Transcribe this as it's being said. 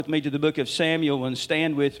With me to the book of Samuel and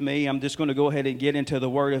stand with me. I'm just going to go ahead and get into the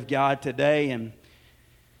Word of God today and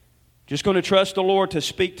just going to trust the Lord to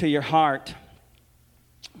speak to your heart.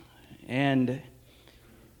 And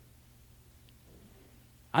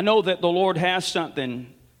I know that the Lord has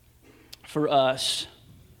something for us,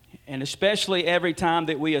 and especially every time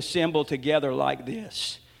that we assemble together like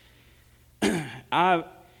this. I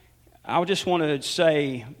just want to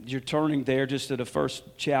say, you're turning there just to the first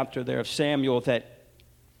chapter there of Samuel, that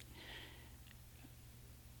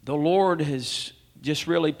the Lord has just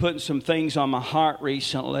really put some things on my heart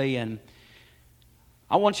recently, and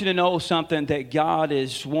I want you to know something, that God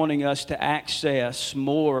is wanting us to access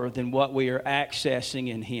more than what we are accessing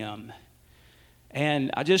in Him. And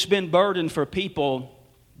I've just been burdened for people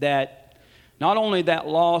that, not only that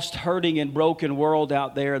lost, hurting, and broken world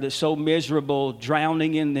out there that's so miserable,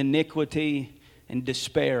 drowning in iniquity and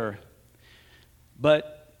despair,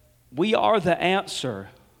 but we are the answer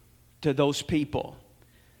to those people.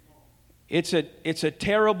 It's a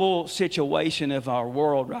terrible situation of our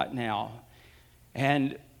world right now,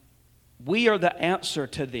 and we are the answer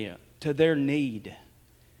to them, to their need.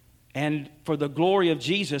 And for the glory of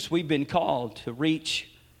Jesus, we've been called to reach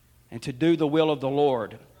and to do the will of the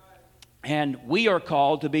Lord. And we are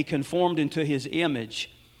called to be conformed into His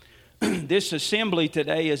image. This assembly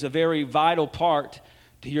today is a very vital part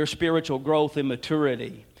to your spiritual growth and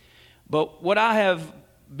maturity. But what I have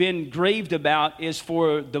been grieved about is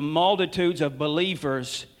for the multitudes of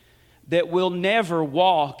believers that will never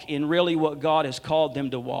walk in really what God has called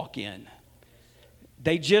them to walk in.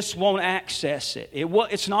 They just won't access it.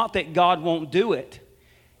 It's not that God won't do it.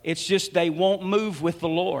 It's just they won't move with the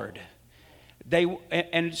Lord.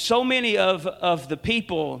 And so many of the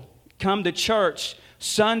people come to church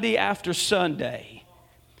Sunday after Sunday,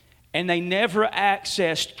 and they never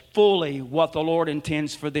accessed fully what the Lord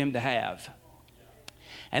intends for them to have.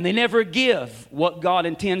 And they never give what God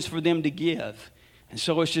intends for them to give. And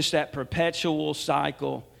so it's just that perpetual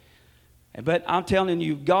cycle. But I'm telling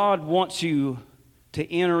you, God wants you to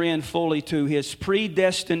enter in fully to His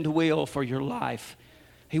predestined will for your life.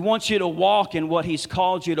 He wants you to walk in what He's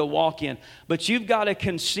called you to walk in. But you've got to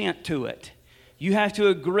consent to it. You have to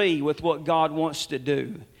agree with what God wants to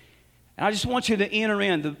do. And I just want you to enter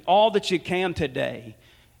in all that you can today.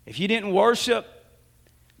 If you didn't worship,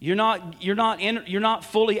 you're not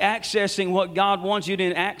fully accessing what God wants you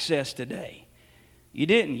to access today. You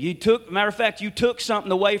didn't. Matter of fact, you took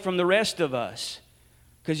something away from the rest of us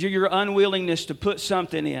because of your unwillingness to put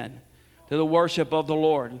something in to the worship of the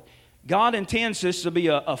Lord. God intends this to be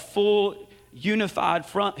a full, unified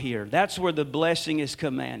front here. That's where the blessing is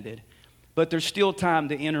commanded. But there's still time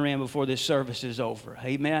to enter in before this service is over.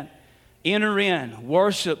 Amen. Enter in,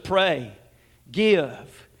 worship, pray,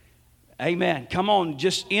 give. Amen. Come on,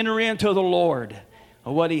 just enter into the Lord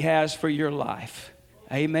of what He has for your life.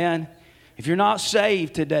 Amen. If you're not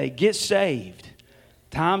saved today, get saved.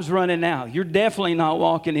 Time's running out. You're definitely not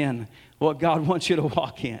walking in what God wants you to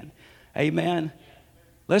walk in. Amen.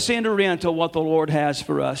 Let's enter into what the Lord has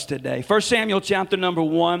for us today. 1 Samuel chapter number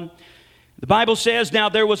 1. The Bible says, "Now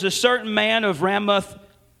there was a certain man of Ramoth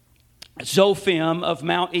Zophim of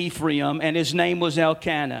Mount Ephraim, and his name was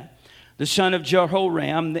Elkanah, the son of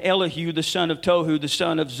Jehoram, the Elihu, the son of Tohu, the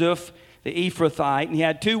son of Zuph, the Ephrathite. And he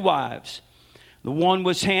had two wives. The one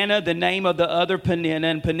was Hannah, the name of the other Peninnah.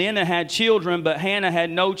 And Peninnah had children, but Hannah had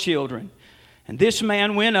no children. And this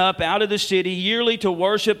man went up out of the city yearly to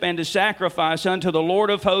worship and to sacrifice unto the Lord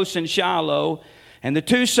of hosts in Shiloh. And the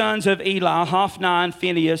two sons of Eli, Hophni and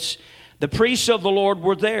Phinehas, the priests of the Lord,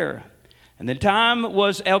 were there. And the time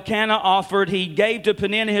was Elkanah offered. He gave to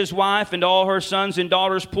Peninnah his wife and all her sons and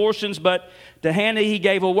daughters portions, but to Hannah he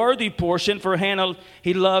gave a worthy portion, for Hannah,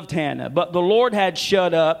 he loved Hannah. But the Lord had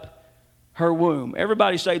shut up her womb."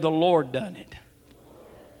 Everybody say, the Lord done it.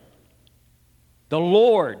 The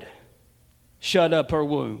Lord shut up her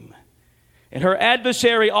womb. And her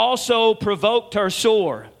adversary also provoked her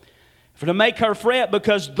sore, for to make her fret,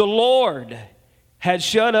 because the Lord had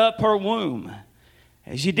shut up her womb.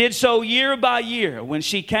 As she did so year by year, when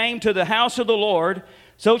she came to the house of the Lord,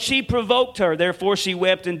 so she provoked her. Therefore she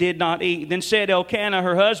wept and did not eat. Then said Elkanah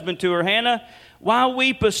her husband to her, "Hannah, why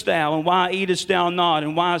weepest thou, and why eatest thou not,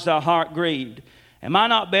 and why is thy heart grieved? Am I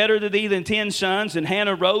not better to thee than 10 sons? And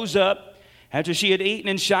Hannah rose up after she had eaten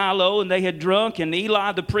in Shiloh, and they had drunk, and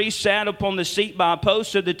Eli the priest sat upon the seat by a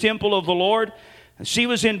post of the temple of the Lord. And she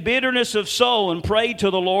was in bitterness of soul, and prayed to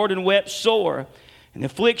the Lord, and wept sore. And the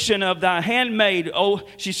affliction of thy handmaid,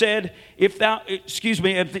 she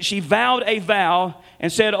vowed a vow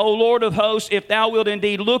and said, O Lord of hosts, if thou wilt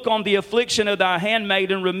indeed look on the affliction of thy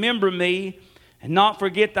handmaid and remember me, and not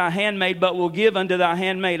forget thy handmaid, but will give unto thy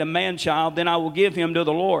handmaid a man-child, then I will give him to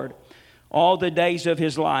the Lord all the days of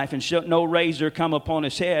his life, and shall no razor come upon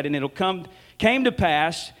his head. And came to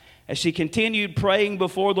pass, as he continued praying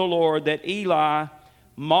before the Lord, that Eli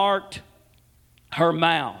marked her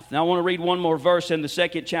mouth. Now I want to read one more verse in the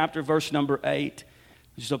 2nd chapter, verse number 8.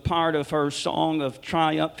 This is a part of her song of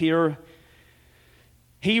triumph here.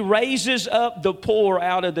 He raises up the poor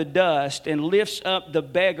out of the dust and lifts up the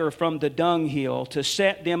beggar from the dunghill, to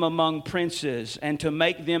set them among princes and to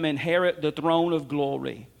make them inherit the throne of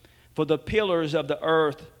glory. For the pillars of the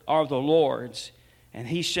earth are the Lord's, and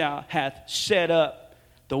he hath set up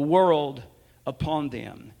the world upon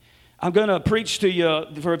them. I'm going to preach to you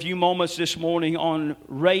for a few moments this morning on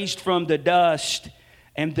raised from the dust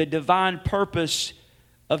and the divine purpose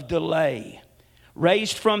of delay.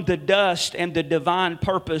 Raised from the dust and the divine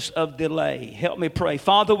purpose of delay. Help me pray.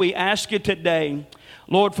 Father, we ask you today,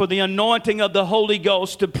 Lord, for the anointing of the Holy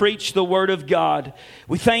Ghost to preach the Word of God.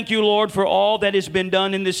 We thank you, Lord, for all that has been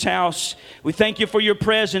done in this house. We thank you for your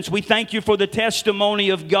presence. We thank you for the testimony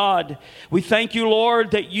of God. We thank you,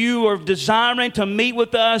 Lord, that you are desiring to meet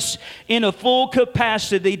with us in a full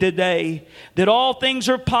capacity today. That all things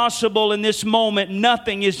are possible in this moment.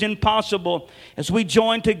 Nothing is impossible. As we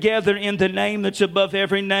join together in the name that's above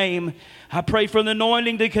every name, I pray for the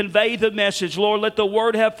anointing to convey the message. Lord, let the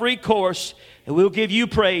Word have free course. And we'll give you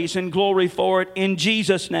praise and glory for it in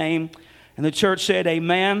Jesus' name. And the church said,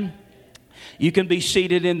 amen. You can be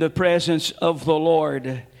seated in the presence of the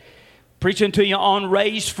Lord. Preaching to you on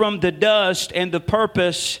raised from the dust and the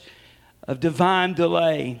purpose of divine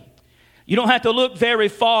delay. You don't have to look very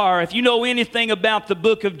far. If you know anything about the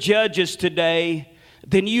book of Judges today,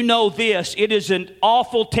 then you know this. It is an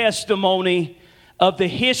awful testimony of the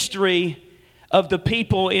history of the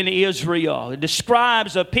people in Israel. It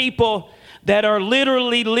describes a people that are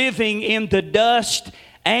literally living in the dust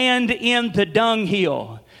and in the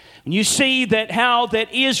dunghill. And you see that how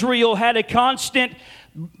that Israel had a constant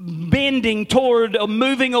bending toward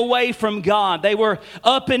moving away from God. They were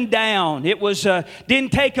up and down. It was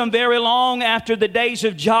didn't take them very long after the days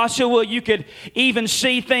of Joshua. You could even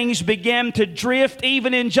see things began to drift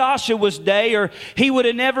even in Joshua's day, or he would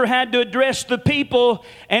have never had to address the people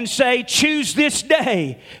and say, choose this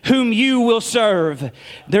day whom you will serve.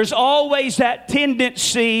 There's always that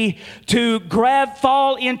tendency to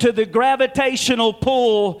fall into the gravitational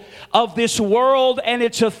pull of this world and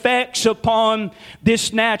its effects upon this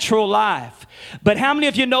natural life. But how many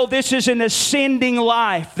of you know this is an ascending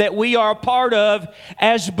life that we are a part of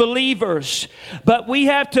as believers? But we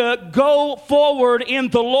have to go forward in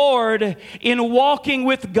the Lord in walking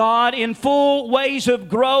with God in full ways of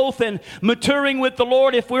growth and maturing with the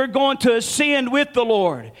Lord if we're going to ascend with the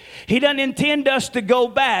Lord. He doesn't intend us to go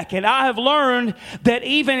back. And I have learned that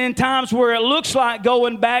even in times where it looks like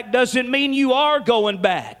going back doesn't mean you are going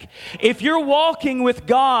back. If you're walking with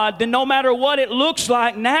God, then no matter what it looks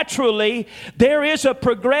like naturally, there is a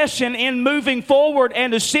progression in moving forward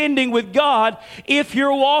and ascending with God if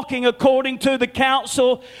you're walking according to the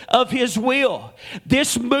counsel of His will.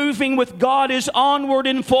 This moving with God is onward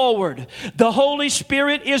and forward. The Holy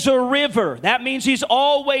Spirit is a river. That means He's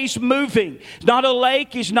always moving. He's not a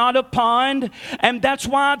lake. He's not a pond. And that's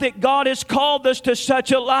why that God has called us to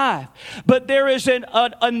such a life. But there is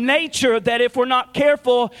a nature that if we're not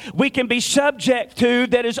careful, we can be subject to,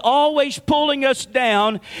 that is always pulling us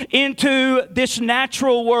down into this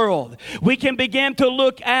natural world. We can begin to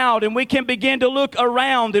look out, and we can begin to look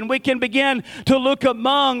around, and we can begin to look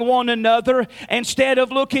among one another instead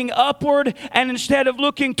of looking upward and instead of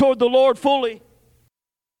looking toward the Lord fully.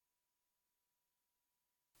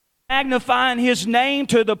 Magnifying His name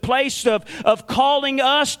to the place of calling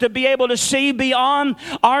us to be able to see beyond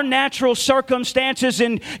our natural circumstances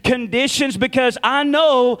and conditions, because I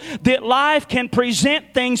know that life can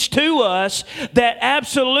present things to us that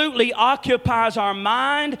absolutely occupies our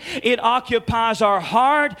mind, it occupies our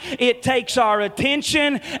heart, it takes our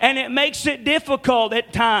attention, and it makes it difficult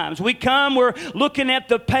at times. We're looking at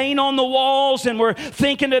the paint on the walls, and we're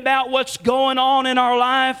thinking about what's going on in our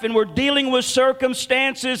life, and we're dealing with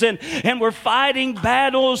circumstances, and we're fighting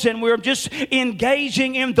battles, and we're just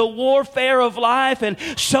engaging in the warfare of life, and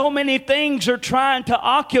so many things are trying to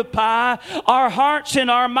occupy our hearts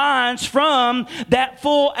and our minds from that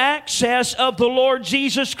full access of the Lord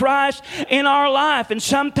Jesus Christ in our life. And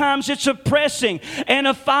sometimes it's a pressing and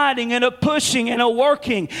a fighting and a pushing and a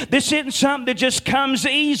working. This isn't something that just comes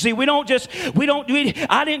easy.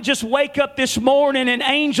 I didn't just wake up this morning and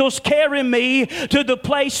angels carry me to the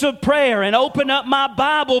place of prayer and open up my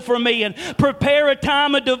Bible for over me and prepare a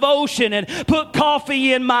time of devotion and put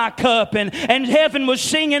coffee in my cup, and heaven was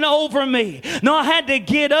singing over me. No, I had to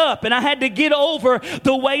get up, and I had to get over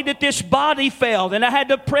the way that this body felt, and I had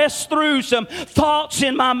to press through some thoughts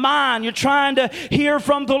in my mind. You're trying to hear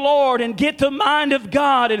from the Lord and get the mind of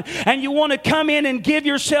God, and you want to come in and give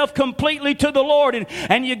yourself completely to the Lord,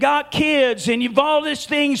 and you got kids, and you've all these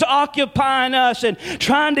things occupying us and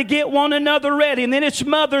trying to get one another ready. And then it's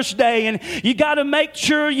Mother's Day, and you got to make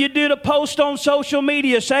sure you do the post on social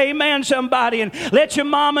media, say amen somebody, and let your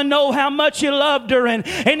mama know how much you loved her, and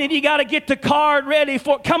then you got to get the card ready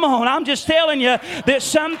for, come on, I'm just telling you that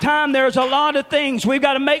sometime there's a lot of things. We've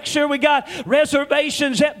got to make sure we got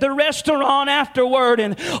reservations at the restaurant afterward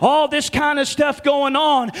and all this kind of stuff going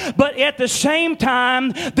on. But at the same time,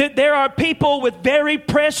 that there are people with very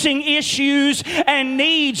pressing issues and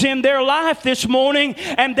needs in their life this morning,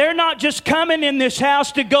 and they're not just coming in this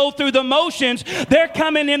house to go through the motions. They're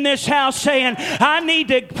coming in this house saying, I need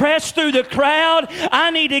to press through the crowd.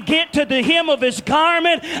 I need to get to the hem of His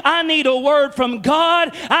garment. I need a word from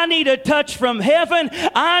God. I need a touch from heaven.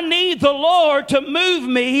 I need the Lord to move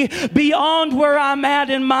me beyond where I'm at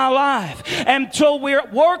in my life. And so we're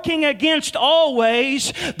working against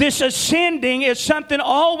always. This ascending is something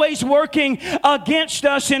always working against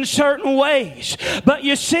us in certain ways. But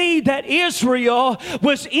you see that Israel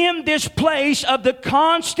was in this place of the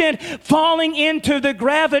constant falling into the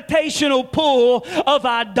gravitational pull of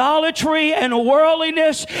idolatry and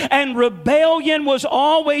worldliness, and rebellion was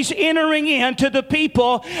always entering into the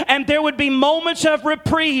people. And there would be moments of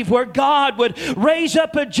reprieve where God would raise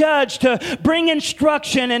up a judge to bring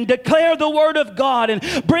instruction and declare the word of God and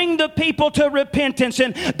bring the people to repentance.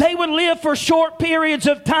 And they would live for short periods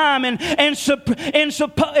of time in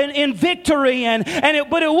victory,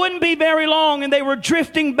 but it wouldn't be very long, and they were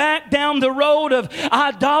drifting back down the road of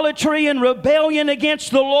idolatry and rebellion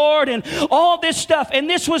against the Lord and all this stuff. And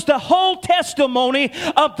this was the whole testimony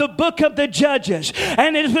of the book of the Judges.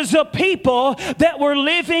 And it was a people that were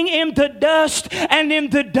living in the dust and in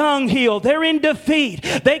the dunghill. They're in defeat.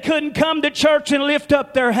 They couldn't come to church and lift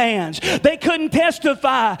up their hands. They couldn't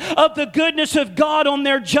testify of the goodness of God on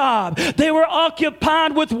their job. They were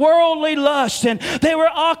occupied with worldly lust, and they were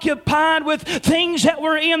occupied with things that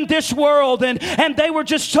were in this world, and they were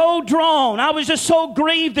just so drawn. I was just so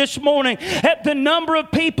grieved this morning at the number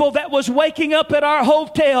of people that was waking up at our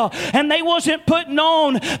hotel, and they wasn't putting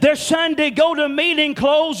on their Sunday go-to-meeting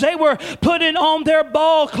clothes. They were putting on their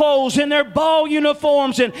ball clothes and their ball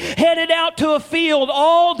uniforms and headed out to a field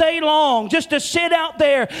all day long just to sit out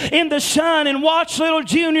there in the sun and watch little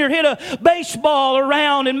Junior hit a baseball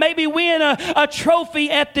around and maybe win a trophy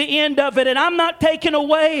at the end of it. And I'm not taking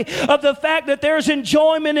away of the fact that there's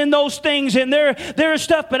enjoyment in those things, and there is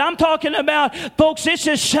stuff, but I'm talking about, folks, this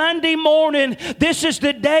is Sunday morning. This is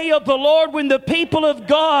the day of the Lord when the people of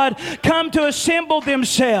God come to assemble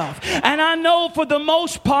themselves. And I know for the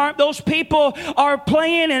most part, those people are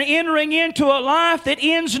playing and entering into a life that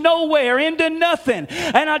ends nowhere, into nothing.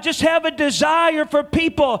 And I just have a desire for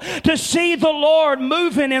people to see the Lord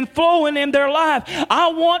moving and flowing in their life.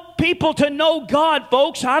 I want people to know God,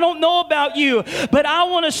 folks. I don't know about you, but I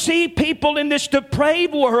want to see people in this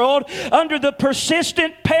depraved world under the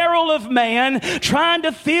persistent peril of man trying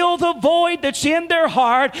to fill the void that's in their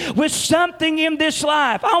heart with something in this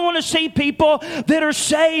life. I want to see people that are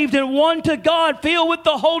saved and won to God, filled with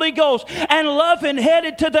the Holy Ghost and loving,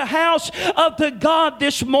 headed to the house of the God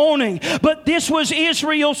this morning. But this was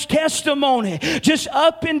Israel's testimony, just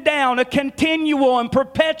up and down, a continual and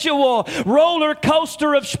perpetual roller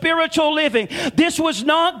coaster of spiritual living. This was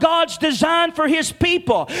not God's design for His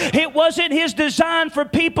people. It wasn't His design for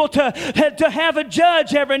people to have a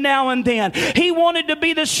judge every now and then. He wanted to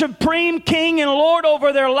be the supreme king and Lord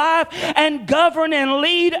over their life and govern and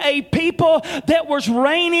lead a people that was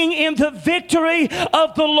reigning in the victory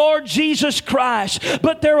of the Lord Jesus Christ.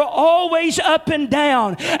 But they were always up and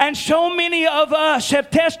down. And so many of us have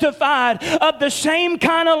testified of the same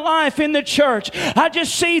kind of life in the church. I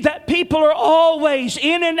just see that people are always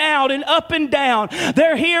in and out and up and down.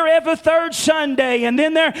 They're here every third Sunday, and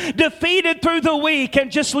then they're defeated through the week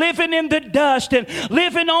and just living in the dust and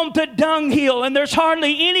living on the dunghill. And there's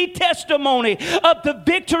hardly any testimony of the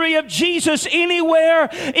victory of Jesus anywhere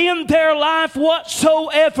in their life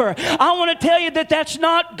whatsoever. I want to tell you that that's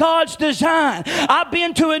not God's design. I've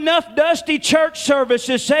been to enough dusty church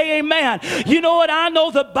services, say amen. You know what? I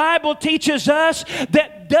know the Bible teaches us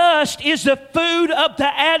that dust is the food of the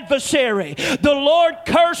adversary. The Lord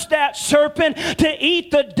cursed that serpent to eat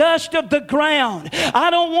the dust of the ground. I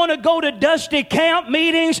don't want to go to dusty camp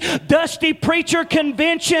meetings, dusty preacher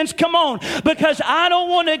conventions, come on, because I don't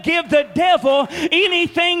want to give the devil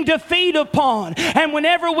anything to feed upon. And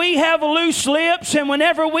whenever we have loose lips and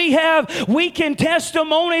whenever we have weakened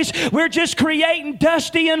testimonies, we're just creating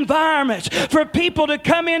dusty environments for people to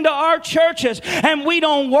come into our churches, and we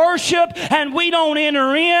don't worship and we don't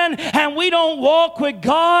enter in and we don't walk with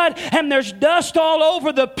God, and there's dust all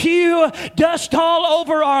over the pew, dust all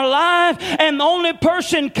over our life, and the only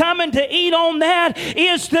person coming to eat on that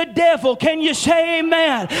is the devil. Can you say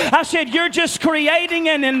amen? I said, you're just creating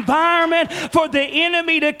an environment for the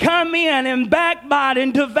enemy to come in and backbite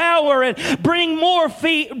and devour and bring more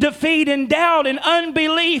defeat and doubt and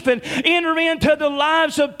unbelief and enter into the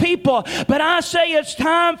lives of people. But I say it's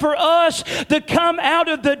time for us to come out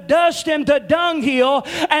of the dust and the dunghill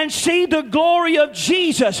and see the glory of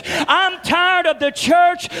Jesus. I'm tired of the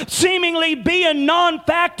church seemingly being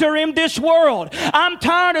non-factor in this world. I'm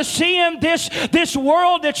tired of seeing this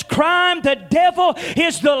world that's crime. The devil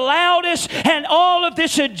is the loudest, and all of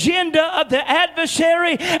this agenda of the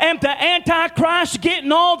adversary and the Antichrist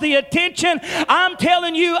getting all the attention. I'm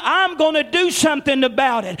telling you, I'm going to do something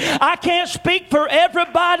about it. I can't speak for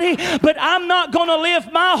everybody, but I'm not going to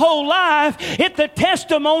live my whole life at the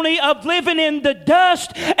testimony of living in the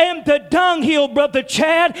dust and the dunghill, Brother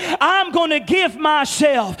Chad. I'm going to give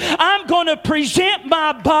myself. I'm going to present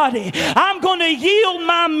my body. I'm going to yield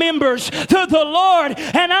my members to the Lord,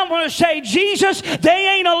 and I'm going to say, Jesus, they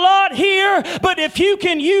ain't a lot here, but if you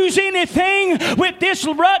can use anything with this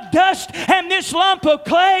dust and this lump of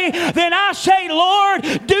clay, then I say,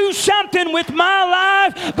 Lord, do something with my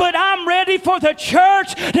life. But I'm ready for the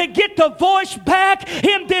church to get the voice back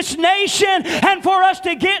in this nation, and for us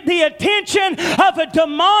to get the attention of a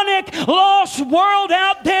demonic, lost world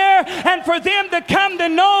out there, and for them to come to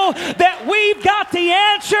know that we've got the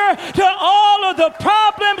answer to all of the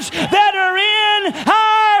problems that are in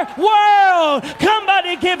our world.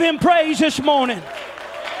 Somebody give him praise this morning.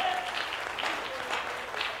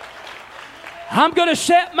 I'm going to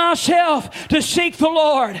set myself to seek the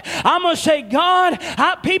Lord. I'm going to say, God,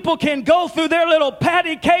 people can go through their little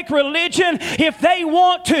patty cake religion if they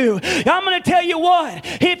want to. I'm going to tell you what,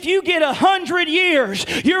 if you get 100 years,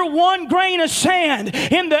 you're one grain of sand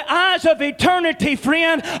in the eyes of eternity,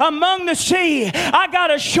 friend, among the sea. I got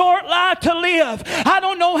a short life to live. I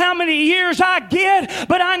don't know how many years I get,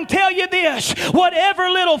 but I can tell you this, whatever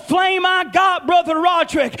little flame I got, Brother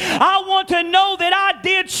Roderick, I want to know that I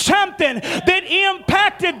did something that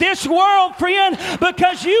impacted this world, friend,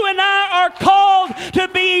 because you and I are called to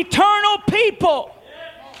be eternal people.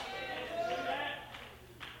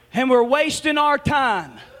 And we're wasting our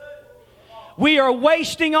time. We are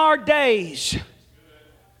wasting our days.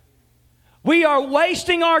 We are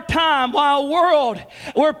wasting our time while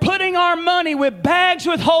we're putting our money with bags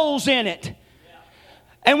with holes in it.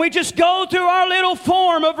 And we just go through our little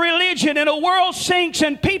form of religion, and the world sinks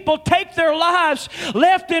and people take their lives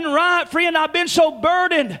left and right. Friend, I've been so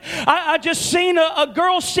burdened. I just seen a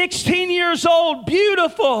girl 16 years old,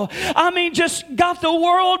 beautiful. I mean, just got the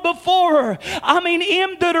world before her. I mean,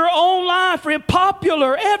 ended her own life, friend,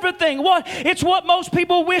 popular, everything. It's what most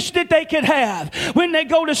people wish that they could have when they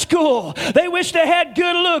go to school. They wish they had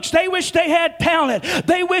good looks. They wish they had talent.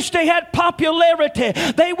 They wish they had popularity.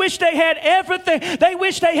 They wish they had everything. They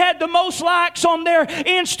wish they had the most likes on their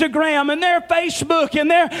Instagram and their Facebook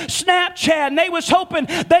and their Snapchat, and they was hoping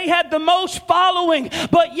they had the most following.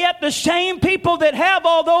 But yet the same people that have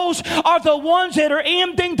all those are the ones that are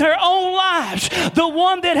ending their own lives, the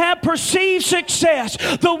one that have perceived success,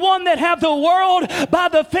 the one that have the world by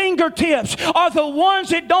the fingertips, are the ones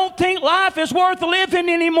that don't think life is worth living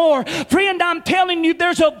anymore. Friend, I'm telling you,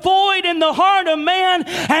 there's a void in the heart of man,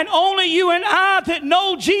 and only you and I that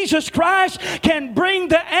know Jesus Christ can bring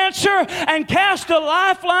the answer and cast a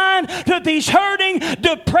lifeline to these hurting,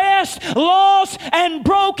 depressed, lost, and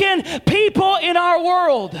broken people in our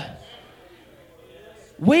world.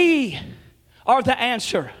 We are the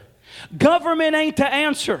answer. Government ain't the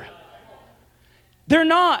answer. They're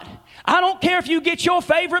not. I don't care if you get your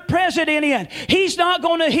favorite president in. He's not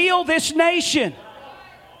going to heal this nation.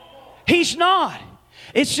 He's not.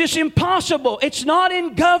 It's just impossible. It's not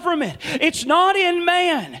in government. It's not in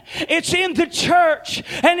man. It's in the church.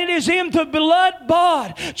 And it is in the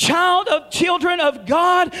blood-bought children of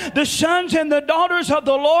God, the sons and the daughters of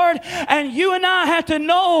the Lord. And you and I have to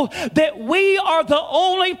know that we are the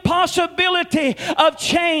only possibility of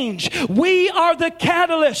change. We are the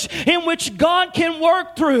catalyst in which God can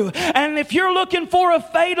work through. And if you're looking for a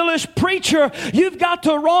fatalist preacher, you've got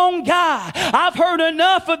the wrong guy. I've heard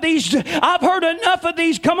enough of these.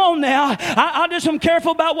 Come on now. I just am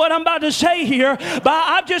careful about what I'm about to say here. But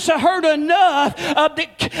I've just heard enough of the.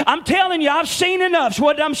 I'm telling you, I've seen enough. Is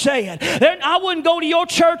what I'm saying. I wouldn't go to your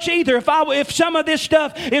church either if some of this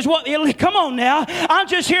stuff is what. Come on now. I'm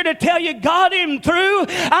just here to tell you, God isn't through.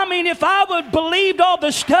 I mean, if I would believed all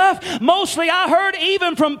the stuff, mostly I heard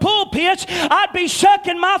even from pulpits, I'd be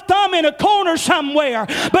sucking my thumb in a corner somewhere.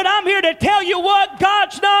 But I'm here to tell you what,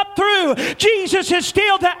 God's not through. Jesus is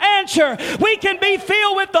still the answer. We can be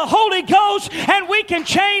filled with the Holy Ghost and we can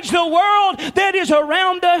change the world that is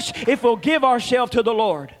around us if we'll give ourselves to the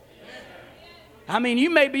Lord. I mean, you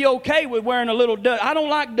may be okay with wearing a little dust. I don't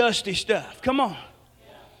like dusty stuff. Come on.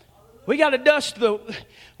 We got to dust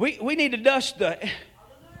we need to dust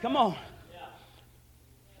come on.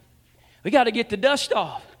 We got to get the dust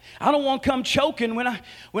off. I don't want to come choking when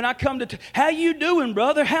I come to. How you doing,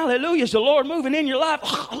 brother? Hallelujah. Is the Lord moving in your life?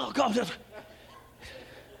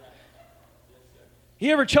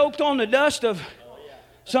 You ever choked on the dust of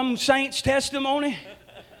some saint's testimony?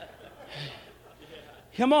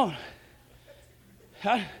 Come on.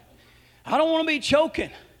 I don't want to be choking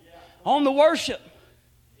on the worship.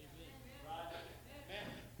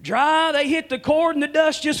 Dry, they hit the chord and the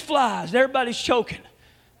dust just flies. Everybody's choking.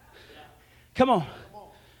 Come on.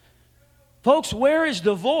 Folks, where is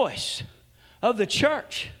the voice of the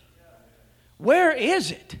church? Where is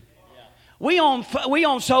it? We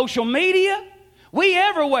on social media. We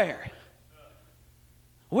everywhere.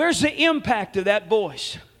 Where's the impact of that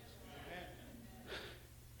voice?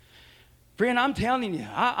 Friend, I'm telling you,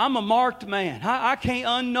 I'm a marked man. I can't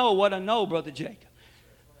unknow what I know, Brother Jacob.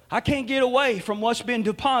 I can't get away from what's been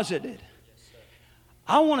deposited.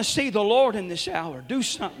 I want to see the Lord in this hour. Do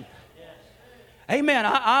something. Amen.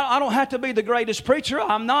 I don't have to be the greatest preacher.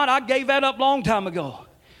 I'm not. I gave that up a long time ago.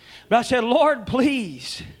 But I said, Lord,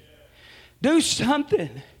 please do something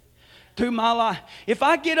through my life. If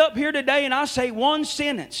I get up here today and I say one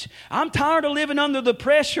sentence, I'm tired of living under the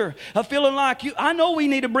pressure of feeling like you. I know we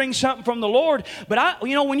need to bring something from the Lord, but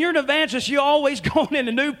when you're an evangelist, you're always going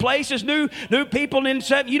into new places, new people, and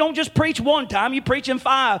you don't just preach one time. You preach them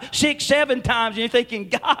 5, 6, 7 times, and you're thinking,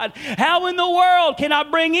 God, how in the world can I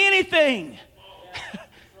bring anything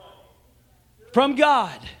from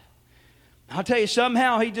God? I'll tell you,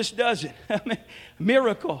 somehow He just does it.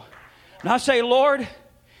 Miracle. And I say, Lord,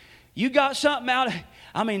 you got something out of,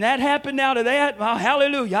 that happened out of that. Well,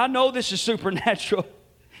 hallelujah. I know this is supernatural.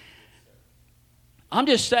 I'm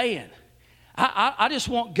just saying, I just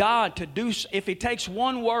want God to do, if He takes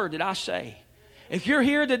one word that I say. If you're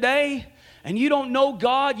here today and you don't know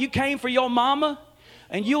God, you came for your mama,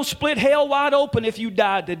 and you'll split hell wide open if you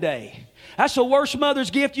died today. That's the worst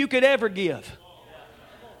mother's gift you could ever give.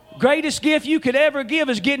 Greatest gift you could ever give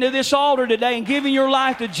is getting to this altar today and giving your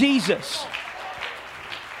life to Jesus.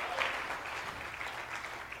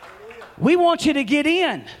 We want you to get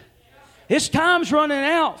in. This time's running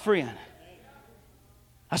out, friend.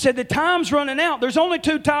 I said the time's running out. There's only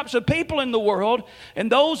 2 types of people in the world,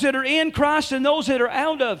 and those that are in Christ and those that are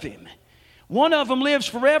out of Him. One of them lives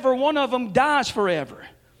forever. One of them dies forever.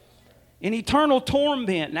 In eternal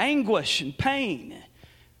torment and anguish and pain.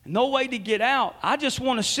 No way to get out. I just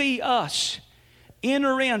want to see us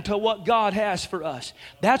enter into what God has for us.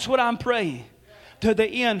 That's what I'm praying to the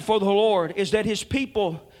end for the Lord, is that His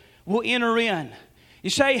people will enter in. You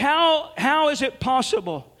say, how is it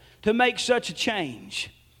possible to make such a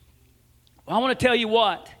change? Well, I want to tell you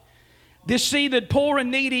what. This the poor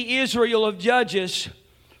and needy Israel of Judges,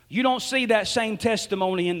 you don't see that same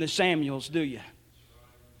testimony in the Samuels, do you?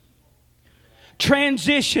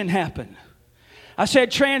 Transition happened. I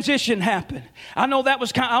said transition happened. I know that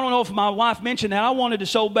was I don't know if my wife mentioned that. I wanted to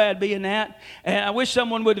so bad be in that. And I wish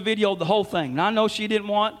someone would have videoed the whole thing. And I know she didn't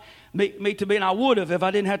want me to be, and I would have if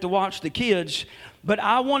I didn't have to watch the kids. But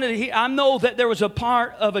I know that there was a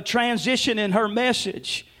part of a transition in her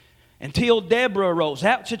message until Deborah rose.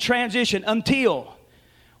 That's a transition until.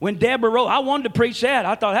 When Deborah rose, I wanted to preach that.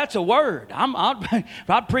 I thought, that's a word.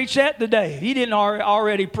 I'd preach that today. If you didn't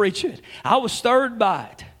already preach it. I was stirred by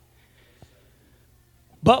it.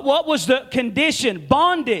 But what was the condition?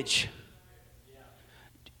 Bondage.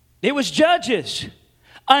 It was Judges.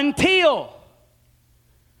 Until.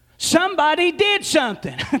 somebody did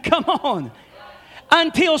something. Come on.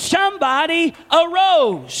 Until somebody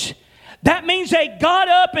arose. That means they got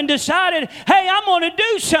up and decided, hey, I'm going to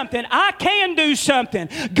do something. I can do something.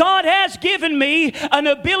 God has given me an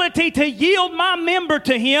ability to yield my member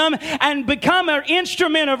to Him and become an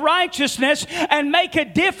instrument of righteousness and make a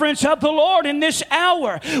difference of the Lord in this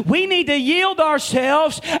hour. We need to yield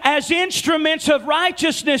ourselves as instruments of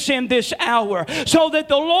righteousness in this hour so that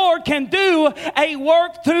the Lord can do a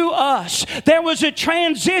work through us. There was a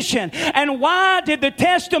transition. And why did the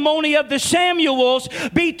testimony of the Samuels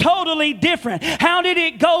be totally different? How did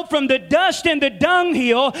it go from the dust and the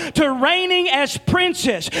dunghill to reigning as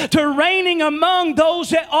princes, to reigning among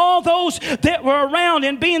all those that were around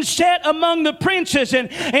and being set among the princes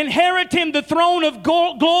and inheriting the throne of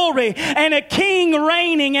glory and a king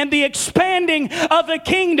reigning and the expanding of the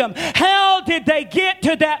kingdom? How did they get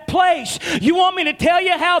to that place? You want me to tell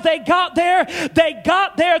you how they got there? They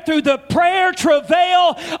got there through the prayer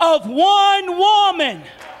travail of one woman.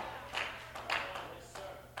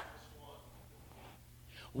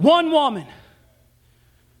 One woman.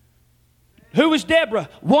 Who was Deborah?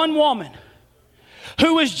 One woman.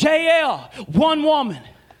 Who was Jael? One woman.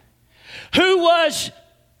 Who was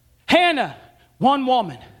Hannah? One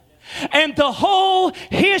woman. And the whole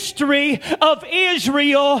history of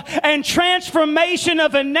Israel and transformation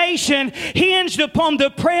of a nation hinged upon the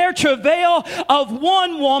prayer travail of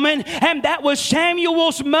one woman, and that was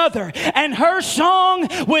Samuel's mother. And her song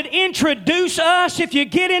would introduce us. If you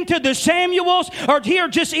get into the Samuels, or here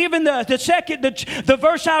just even the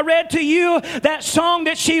verse I read to you, that song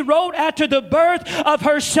that she wrote after the birth of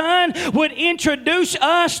her son would introduce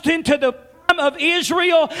us into the of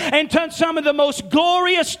Israel and to some of the most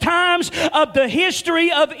glorious times of the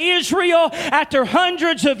history of Israel after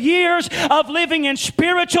hundreds of years of living in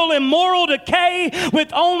spiritual and moral decay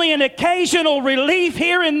with only an occasional relief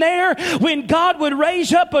here and there when God would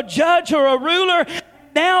raise up a judge or a ruler.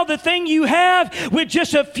 Now the thing you have with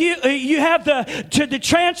just a few, you have the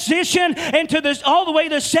transition into all the way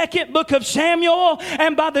to the second book of Samuel.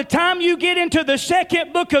 And by the time you get into the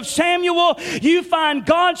second book of Samuel, you find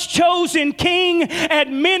God's chosen king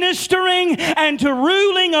administering and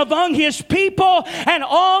ruling among His people. And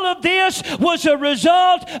all of this was a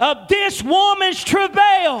result of this woman's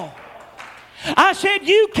travail. I said,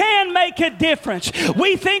 you can make a difference.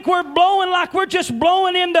 We think we're blowing like we're just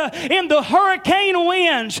blowing in the hurricane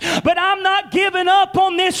winds. But I'm not giving up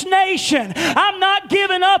on this nation. I'm not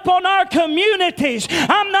giving up on our communities.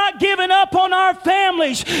 I'm not giving up on our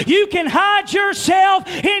families. You can hide yourself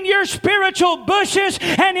in your spiritual bushes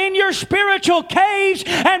and in your spiritual caves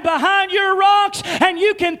and behind your rocks, and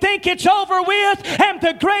you can think it's over with and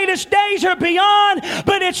the greatest days are beyond,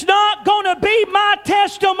 but it's not going to be my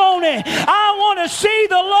testimony. I want to see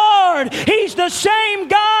the Lord. He's the same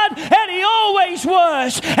God that He always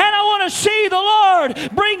was. And I want to see the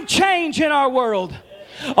Lord bring change in our world.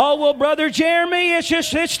 Oh, well, Brother Jeremy,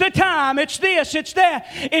 it's the time. It's this, it's that.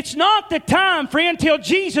 It's not the time, friend, till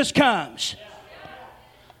Jesus comes.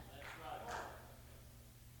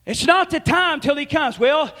 It's not the time till He comes.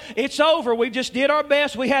 Well, it's over. We just did our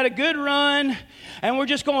best. We had a good run, and we're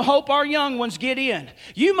just going to hope our young ones get in.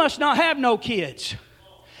 You must not have no kids.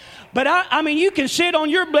 But I mean, you can sit on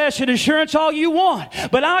your blessed assurance all you want.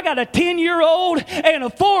 But I got a 10-year-old and a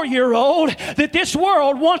 4-year-old that this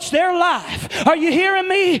world wants their life. Are you hearing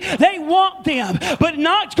me? They want them. But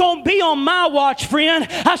not going to be on my watch, friend.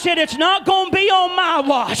 I said, it's not going to be on my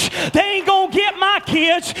watch. They ain't going to get my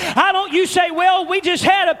kids. You say, well, we just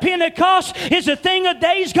had a Pentecost. It's a thing of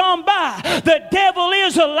days gone by. The devil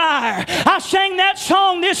is a liar. I sang that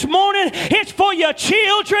song this morning. It's for your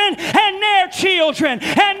children and their children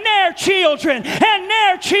and their children and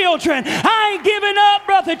their children. I ain't giving up,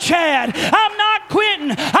 Brother Chad. I'm not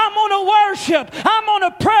quitting. I'm going to worship. I'm going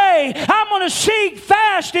to pray. I'm going to seek,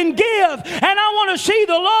 fast, and give. And I want to see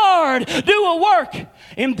the Lord do a work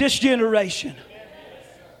in this generation.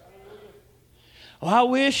 Well, I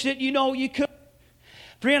wish that you could.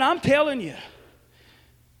 Friend, I'm telling you,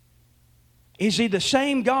 is He the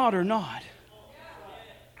same God or not?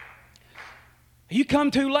 You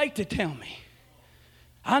come too late to tell me.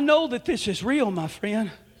 I know that this is real, my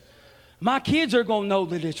friend. My kids are going to know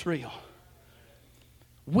that it's real.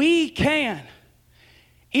 We can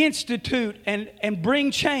institute and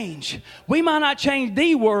bring change. We might not change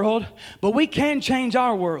the world, but we can change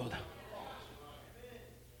our world.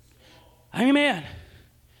 Amen.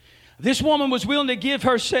 This woman was willing to give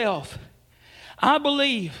herself. I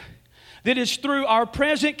believe that it's through our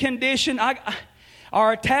present condition,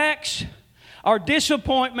 our attacks, our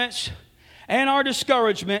disappointments, and our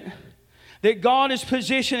discouragement that God is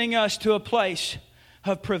positioning us to a place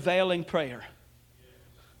of prevailing prayer.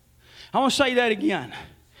 I want to say that again.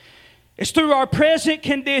 It's through our present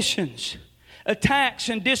conditions, attacks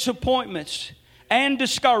and disappointments and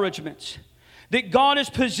discouragements that God is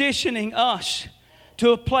positioning us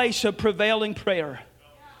to a place of prevailing prayer.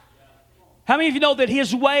 How many of you know that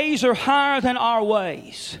His ways are higher than our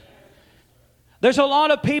ways? There's a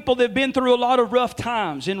lot of people that have been through a lot of rough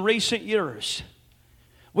times in recent years.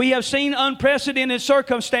 We have seen unprecedented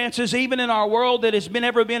circumstances even in our world that has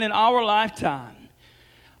never been in our lifetime.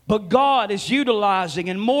 But God is utilizing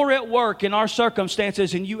and more at work in our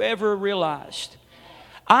circumstances than you ever realized.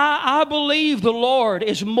 I believe the Lord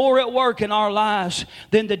is more at work in our lives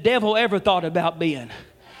than the devil ever thought about being.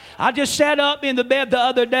 I just sat up in the bed the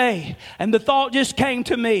other day and the thought just came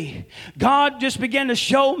to me. God just began to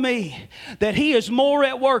show me that He is more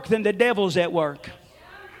at work than the devil's at work.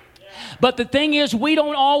 But the thing is, we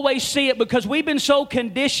don't always see it because we've been so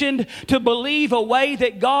conditioned to believe a way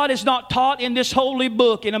that God is not taught in this holy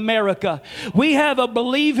book in America. We have a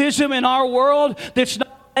believism in our world that's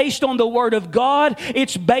not based on the Word of God.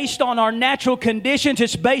 It's based on our natural conditions.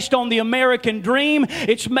 It's based on the American dream.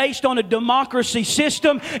 It's based on a democracy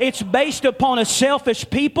system. It's based upon a selfish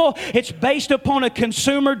people. It's based upon a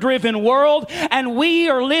consumer-driven world. And we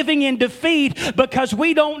are living in defeat because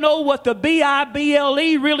we don't know what the Bible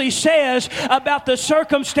really says about the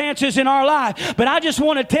circumstances in our life. But I just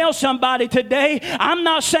want to tell somebody today, I'm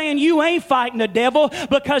not saying you ain't fighting the devil,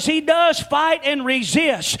 because he does fight and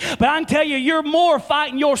resist. But I can tell you, you're more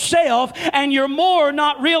fighting yourself, and you're more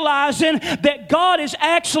not realizing that God is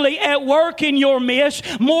actually at work in your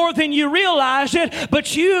midst more than you realize it.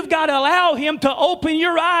 But you've got to allow Him to open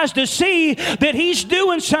your eyes to see that He's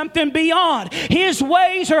doing something beyond. His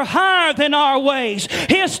ways are higher than our ways.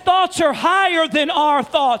 His thoughts are higher than our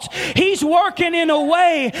thoughts. He's working in a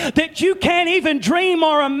way that you can't even dream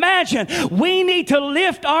or imagine. We need to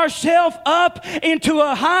lift ourselves up into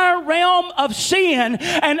a higher realm of seeing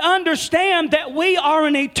and understand that we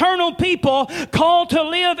are an eternal people called to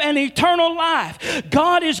live an eternal life.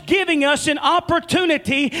 God is giving us an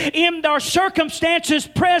opportunity in our circumstances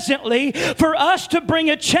presently for us to bring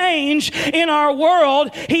a change in our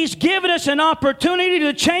world. He's given us an opportunity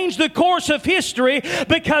to change the course of history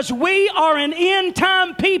because we are an end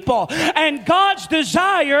time people, and God's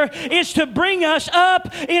desire is to bring us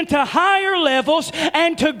up into higher levels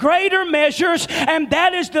and to greater measures, and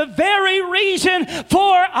that is the very reason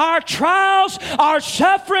for our trials, our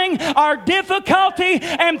suffering, our difficulty,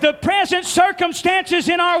 and the present circumstances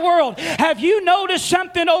in our world. Have you noticed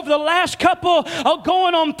something over the last couple of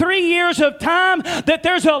going on 3 years of time, that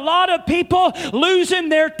there's a lot of people losing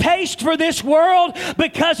their taste for this world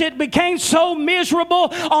because it became so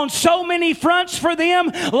miserable on so many fronts for them?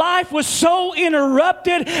 Life was so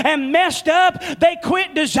interrupted and messed up, they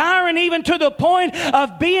quit desiring even to the point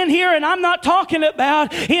of being here. And I'm not talking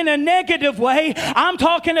about in a negative way. I'm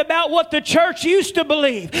talking about what the church used to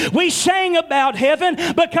believe. We sang about heaven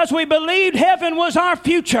because we believed heaven was our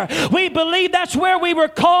future. We believed that's where we were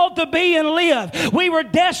called to be and live. We were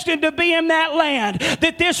destined to be in that land,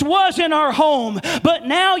 that this wasn't our home. But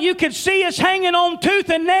now you can see us hanging on tooth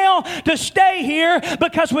and nail to stay here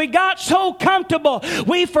because we got so comfortable.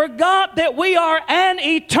 We forgot that we are an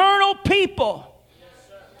eternal people.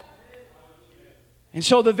 And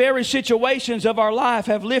so the very situations of our life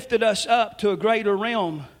have lifted us up to a greater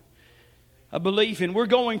realm of belief. And we're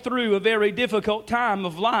going through a very difficult time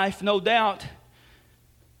of life, no doubt.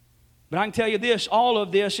 But I can tell you this, all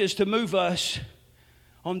of this is to move us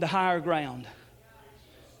on the higher ground.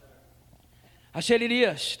 I said it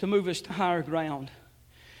is to move us to higher ground.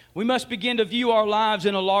 We must begin to view our lives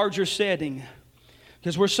in a larger setting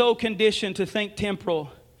because we're so conditioned to think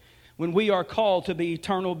temporal when we are called to be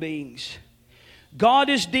eternal beings. God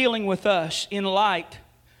is dealing with us in light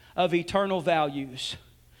of eternal values.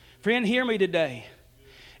 Friend, hear me today.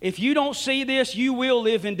 If you don't see this, you will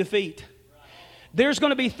live in defeat. There's going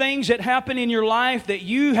to be things that happen in your life that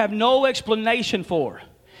you have no explanation for.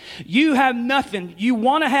 You have nothing. You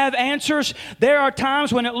want to have answers. There are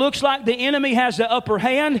times when it looks like the enemy has the upper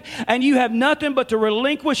hand and you have nothing but to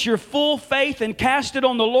relinquish your full faith and cast it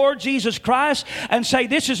on the Lord Jesus Christ and say,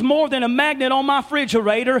 this is more than a magnet on my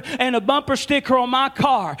refrigerator and a bumper sticker on my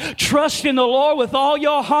car. Trust in the Lord with all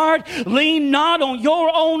your heart. Lean not on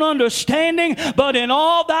your own understanding, but in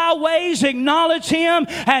all thy ways acknowledge Him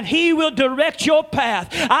and He will direct your path.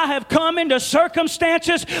 I have come into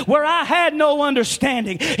circumstances where I had no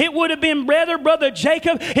understanding. It would have been better, Brother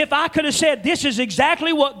Jacob, if I could have said, this is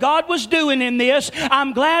exactly what God was doing in this.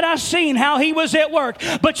 I'm glad I seen how He was at work.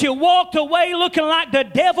 But you walked away looking like the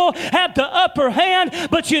devil had the upper hand.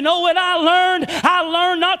 But you know what I learned? I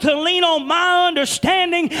learned not to lean on my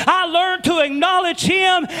understanding. I learned to acknowledge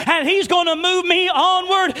Him, and He's going to move me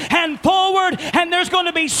onward and forward, and there's going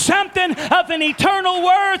to be something of an eternal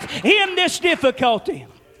worth in this difficulty.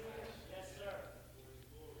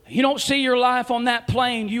 You don't see your life on that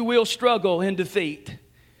plane, you will struggle in defeat.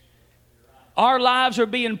 Our lives are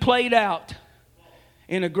being played out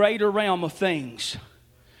in a greater realm of things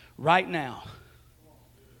right now.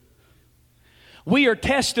 We are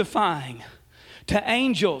testifying to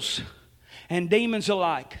angels and demons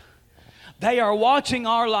alike. They are watching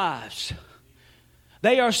our lives.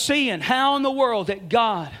 They are seeing how in the world that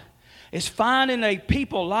God is finding a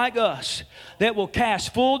people like us that will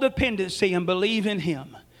cast full dependency and believe in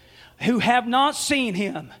Him, who have not seen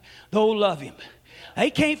Him, though love Him. They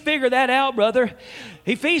can't figure that out, brother.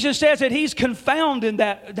 Ephesians says that He's confounding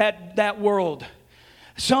that world.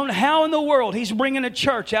 Somehow in the world, He's bringing a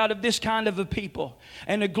church out of this kind of a people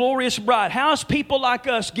and a glorious bride. How's people like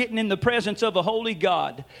us getting in the presence of a holy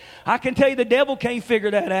God? I can tell you the devil can't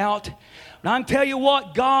figure that out. And I can tell you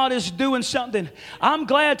what, God is doing something. I'm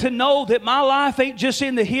glad to know that my life ain't just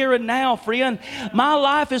in the here and now, friend. My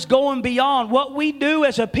life is going beyond. What we do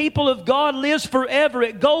as a people of God lives forever.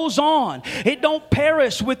 It goes on. It don't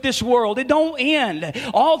perish with this world. It don't end.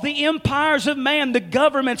 All the empires of man, the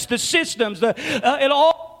governments, the systems, it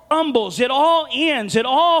all crumbles, it all ends, it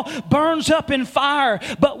all burns up in fire.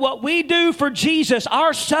 But what we do for Jesus,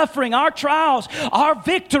 our suffering, our trials, our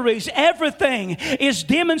victories, everything is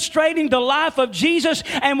demonstrating the life of Jesus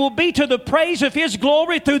and will be to the praise of His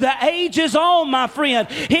glory through the ages on, my friend.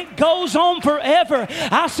 It goes on forever.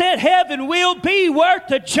 I said heaven will be worth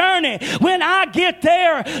the journey. When I get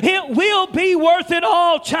there, it will be worth it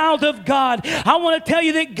all, child of God. I want to tell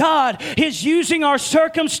you that God is using our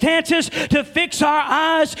circumstances to fix our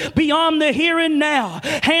eyes beyond the here and now.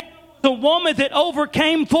 The woman that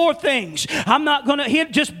overcame 4 things. I'm not going to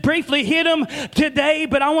just briefly hit them today,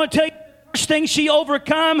 but I want to tell you the first thing she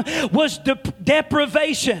overcome was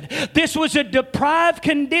deprivation. This was a deprived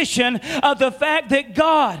condition of the fact that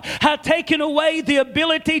God had taken away the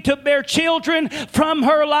ability to bear children from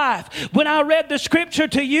her life. When I read the scripture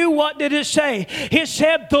to you, what did it say? It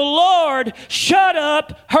said the Lord shut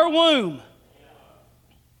up her womb.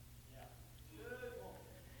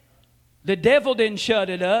 The devil didn't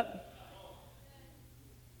shut it up.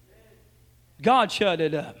 God shut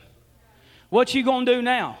it up. What you gonna do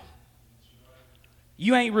now?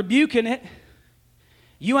 You ain't rebuking it.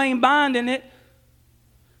 You ain't binding it.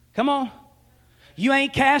 Come on. You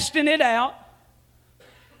ain't casting it out.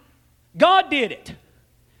 God did it.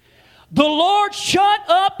 The Lord shut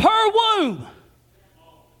up her womb.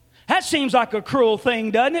 That seems like a cruel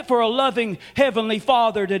thing, doesn't it, for a loving Heavenly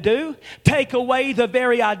Father to do? Take away the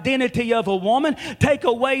very identity of a woman. Take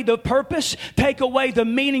away the purpose. Take away the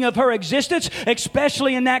meaning of her existence,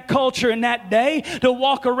 especially in that culture in that day, to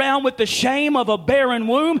walk around with the shame of a barren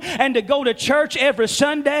womb and to go to church every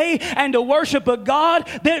Sunday and to worship a God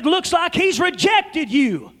that looks like He's rejected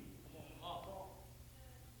you.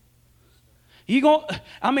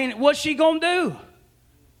 What's she going to do?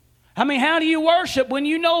 How do you worship when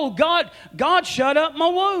you know God shut up my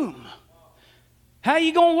womb? How are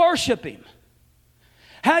you going to worship Him?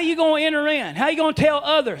 How are you going to enter in? How are you going to tell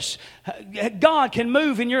others God can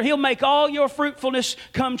move and He'll make all your fruitfulness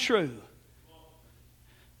come true?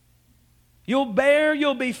 You'll bear,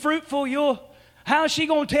 you'll be fruitful, how is she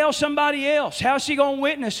going to tell somebody else? How is she going to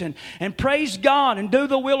witness and praise God and do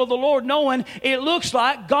the will of the Lord knowing it looks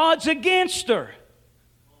like God's against her?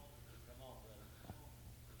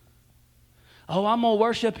 Oh, I'm going to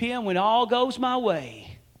worship Him when all goes my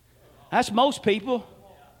way. That's most people.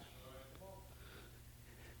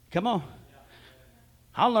 Come on.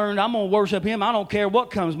 I learned I'm going to worship Him. I don't care what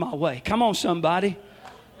comes my way. Come on, somebody.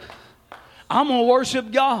 I'm going to worship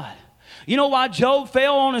God. You know why Job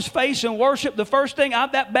fell on his face and worshiped? The first thing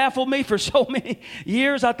that baffled me for so many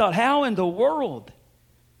years. I thought, how in the world?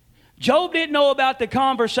 Job didn't know about the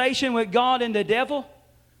conversation with God and the devil.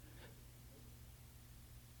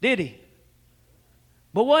 Did he?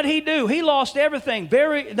 But what'd he do? He lost everything.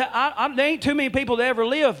 There ain't too many people that ever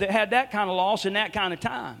lived that had that kind of loss in that kind of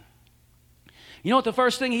time. You know what the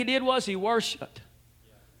first thing he did was? He worshiped.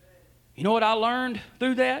 You know what I learned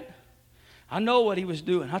through that? I know what he was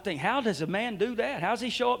doing. I think, how does a man do that? How does he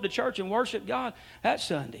show up to church and worship God that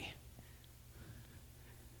Sunday?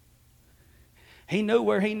 He knew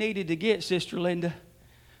where he needed to get, Sister Linda,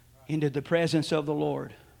 into the presence of the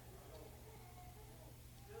Lord.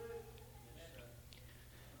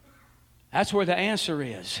 That's where the answer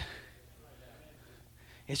is.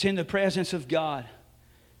 It's in the presence of God.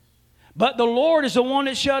 But the Lord is the one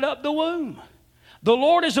that shut up the womb. The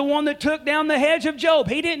Lord is the one that took down the hedge of Job.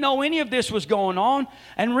 He didn't know any of this was going on,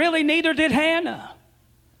 and really neither did Hannah.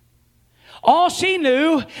 All she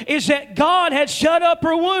knew is that God had shut up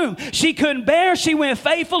her womb. She couldn't bear. She went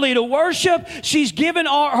faithfully to worship. She's given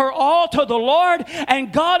her all to the Lord.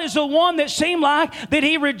 And God is the one that seemed like that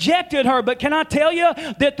He rejected her. But can I tell you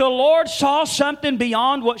that the Lord saw something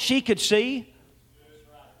beyond what she could see?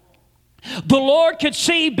 The Lord could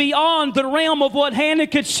see beyond the realm of what Hannah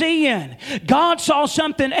could see in. God saw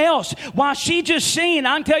something else. While she just seen,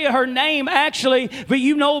 I can tell you her name actually, but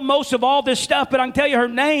you know most of all this stuff, but I can tell you her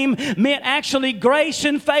name meant actually grace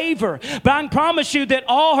and favor. But I can promise you that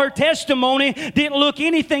all her testimony didn't look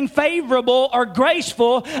anything favorable or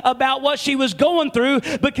graceful about what she was going through,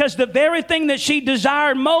 because the very thing that she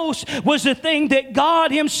desired most was the thing that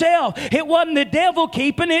God Himself, it wasn't the devil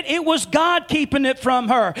keeping it, it was God keeping it from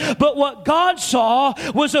her. But what God saw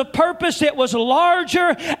was a purpose that was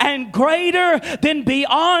larger and greater than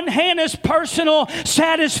beyond Hannah's personal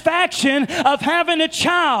satisfaction of having a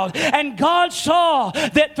child. And God saw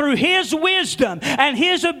that through His wisdom and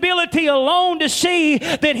His ability alone to see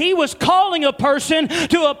that He was calling a person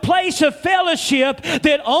to a place of fellowship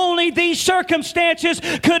that only these circumstances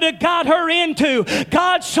could have got her into.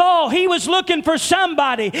 God saw He was looking for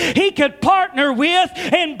somebody He could partner with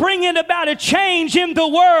in bringing about a change in the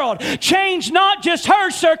world. Change not just her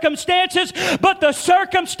circumstances, but the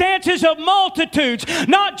circumstances of multitudes.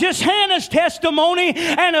 Not just Hannah's testimony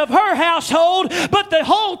and of her household, but the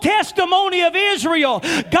whole testimony of Israel.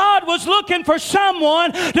 God was looking for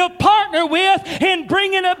someone to partner with in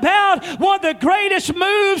bringing about one of the greatest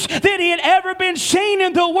moves that He had ever been seen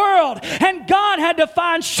in the world. And God had to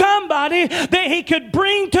find somebody that He could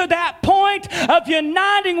bring to that point of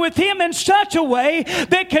uniting with Him in such a way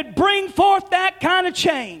that could bring forth that kind of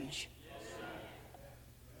change.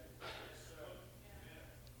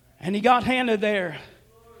 And He got Hannah there.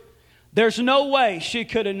 There's no way she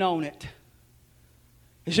could have known it.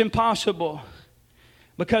 It's impossible.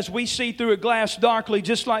 Because we see through a glass darkly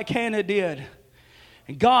just like Hannah did.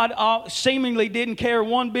 And God seemingly didn't care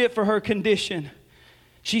one bit for her condition.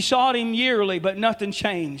 She sought Him yearly, but nothing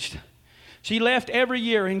changed. She left every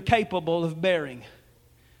year incapable of bearing.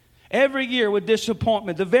 Every year with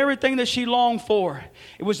disappointment. The very thing that she longed for.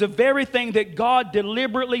 It was the very thing that God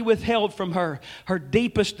deliberately withheld from her. Her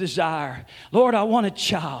deepest desire. Lord, I want a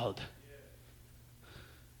child.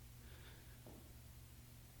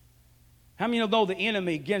 How many of you know the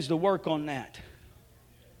enemy begins to work on that?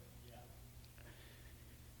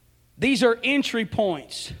 These are entry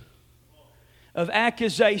points of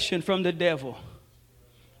accusation from the devil.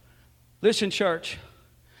 Listen, church.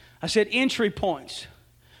 I said entry points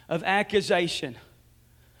of accusation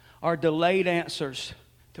are delayed answers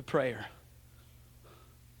to prayer.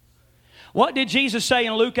 What did Jesus say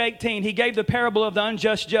in Luke 18? He gave the parable of the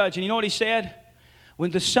unjust judge. And you know what He said?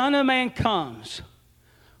 When the Son of Man comes,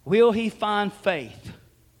 will He find faith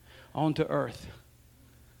onto earth?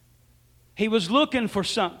 He was looking for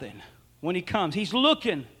something when He comes. He's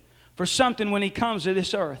looking for something when He comes to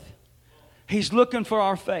this earth. He's looking for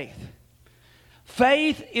our faith.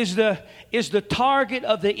 Faith is the target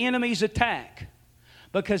of the enemy's attack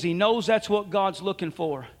because he knows that's what God's looking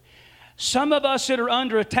for. Some of us that are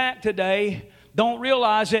under attack today don't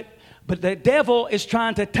realize it, but the devil is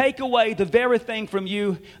trying to take away the very thing from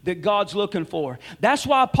you that God's looking for. That's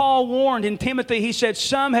why Paul warned in Timothy, he said,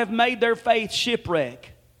 some have made their faith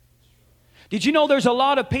shipwreck. Did you know there's a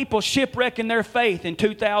lot of people shipwrecking their faith in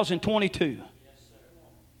 2022?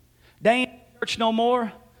 They ain't in church no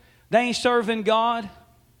more. They ain't serving God.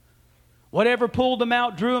 Whatever pulled them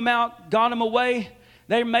out, drew them out, got them away,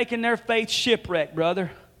 they're making their faith shipwreck, brother.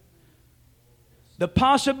 The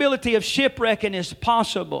possibility of shipwrecking is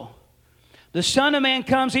possible. The Son of Man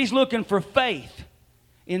comes, He's looking for faith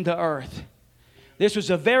in the earth. This was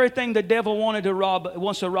the very thing the devil wants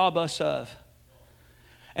to rob us of.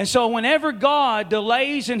 And so whenever God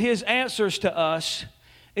delays in His answers to us,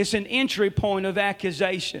 it's an entry point of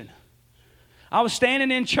accusation. I was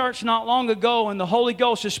standing in church not long ago and the Holy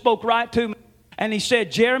Ghost just spoke right to me. And He said,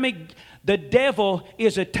 Jeremy, the devil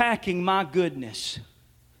is attacking my goodness.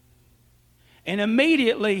 And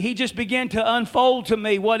immediately He just began to unfold to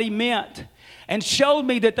me what He meant. and showed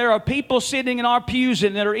me that there are people sitting in our pews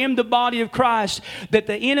and that are in the body of Christ, that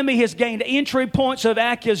the enemy has gained entry points of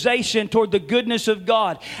accusation toward the goodness of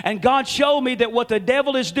God. And God showed me that what the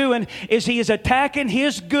devil is doing is he is attacking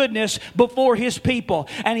his goodness before his people.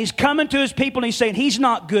 And he's coming to his people and he's saying, he's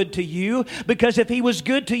not good to you, because if he was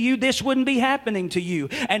good to you, this wouldn't be happening to you.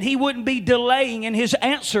 And he wouldn't be delaying in his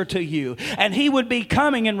answer to you. And he would be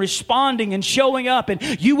coming and responding and showing up, and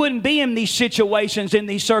you wouldn't be in these situations, in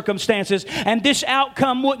these circumstances, and this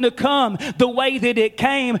outcome wouldn't have come the way that it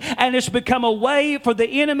came. And it's become a way for the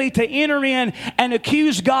enemy to enter in and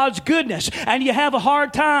accuse God's goodness. And you have a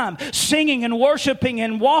hard time singing and worshiping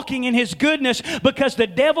and walking in his goodness, because the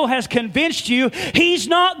devil has convinced you he's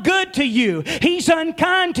not good to you. He's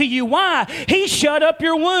unkind to you. Why? He's shut up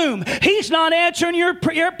your womb. He's not answering your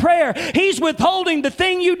prayer. He's withholding the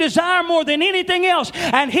thing you desire more than anything else.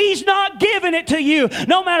 And he's not giving it to you.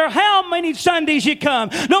 No matter how many Sundays you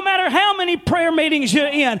come, no matter how many prayer meetings you're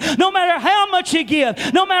in, no matter how much you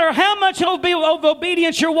give, no matter how much of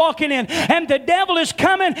obedience you're walking in. And the devil is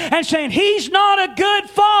coming and saying, he's not a good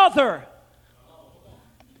father.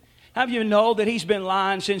 Have you know that he's been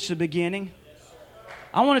lying since the beginning?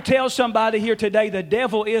 I want to tell somebody here today, the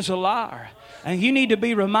devil is a liar. And you need to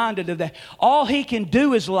be reminded of that. All he can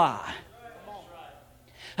do is lie.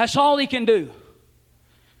 That's all he can do.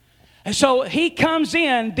 And so he comes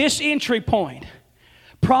in this entry point.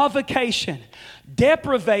 Provocation.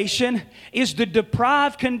 Deprivation is the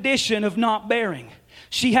deprived condition of not bearing.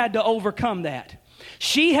 She had to overcome that.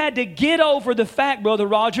 She had to get over the fact, Brother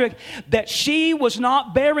Roderick, that she was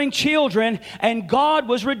not bearing children and God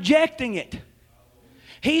was rejecting it.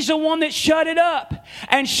 He's the one that shut it up.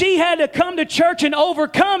 And she had to come to church and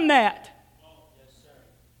overcome that.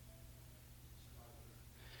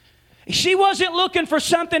 She wasn't looking for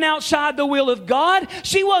something outside the will of God.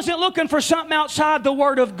 She wasn't looking for something outside the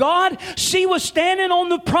Word of God. She was standing on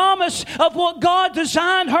the promise of what God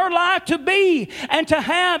designed her life to be and to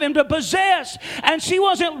have and to possess. And she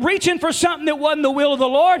wasn't reaching for something that wasn't the will of the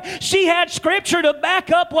Lord. She had Scripture to back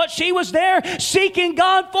up what she was there seeking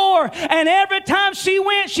God for. And every time she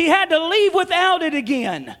went, she had to leave without it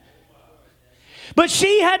again. But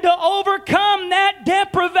she had to overcome that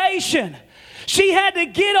deprivation. She had to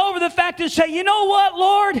get over the fact and say, you know what,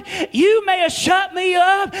 Lord? You may have shut me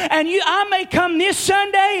up, and I may come this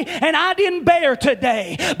Sunday and I didn't bear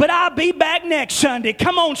today, but I'll be back next Sunday.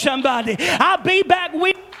 Come on, somebody. I'll be back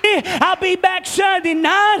with you. I'll be back Sunday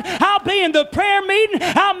night. I'll be in the prayer meeting.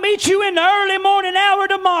 I'll meet you in the early morning hour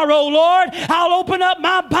tomorrow, Lord. I'll open up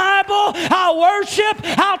my Bible. I'll worship.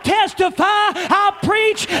 I'll testify. I'll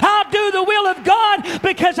preach. I'll do the will of God,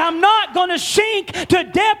 because I'm not going to sink to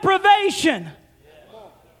deprivation.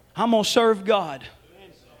 I'm going to serve God.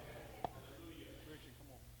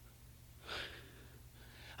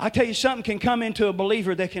 I tell you, something can come into a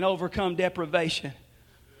believer that can overcome deprivation.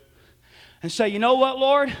 And say, you know what,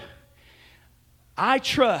 Lord? I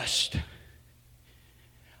trust.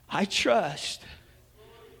 I trust.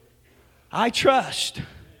 I trust.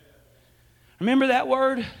 Remember that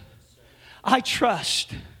word? I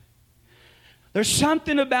trust. There's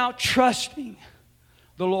something about trusting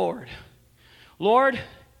the Lord. Lord,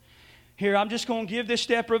 here, I'm just going to give this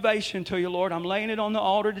deprivation to you, Lord. I'm laying it on the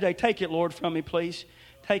altar today. Take it, Lord, from me, please.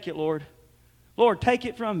 Take it, Lord. Lord, take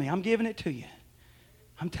it from me. I'm giving it to you.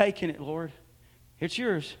 I'm taking it, Lord. It's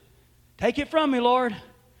yours. Take it from me, Lord.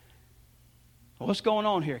 What's going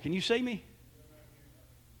on here? Can you see me?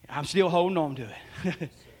 I'm still holding on to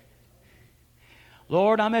it.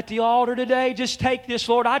 Lord, I'm at the altar today. Just take this,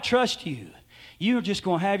 Lord. I trust you. You're just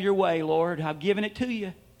going to have your way, Lord. I've given it to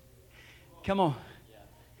you. Come on.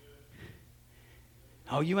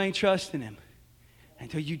 Oh, you ain't trusting Him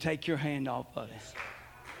until you take your hand off of it.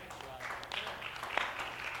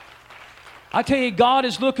 I tell you, God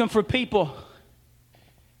is looking for people.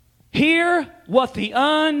 Hear what the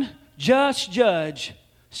unjust judge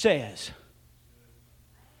says.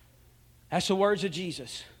 That's the words of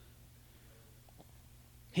Jesus.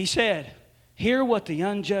 He said, hear what the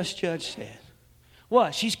unjust judge said.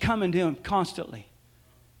 What? She's coming to him constantly.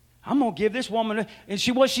 I'm going to give this woman, and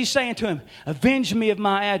what's she saying to him? Avenge me of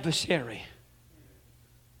my adversary.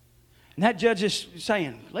 And that judge is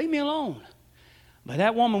saying, leave me alone. But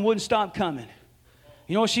that woman wouldn't stop coming.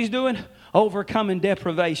 You know what she's doing? Overcoming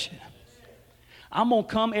deprivation. I'm going to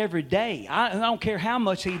come every day. I don't care how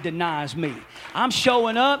much he denies me. I'm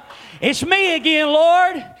showing up. It's me again,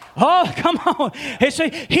 Lord. Oh, come on. It's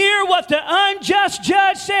hear what the unjust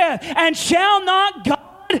judge said. And shall not God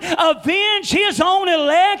avenge his own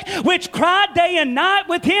elect, which cry day and night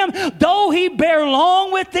with him, though he bear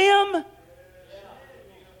long with them?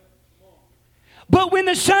 But when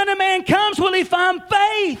the Son of Man comes, will He find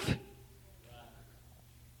faith?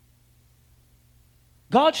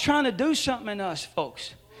 God's trying to do something in us,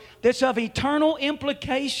 folks, that's of eternal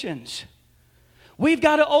implications. We've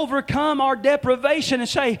got to overcome our deprivation and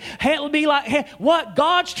say, hey, it'll be like, hey, what?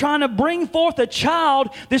 God's trying to bring forth a child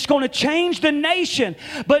that's going to change the nation.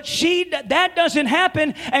 But that doesn't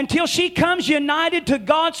happen until she comes united to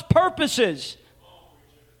God's purposes.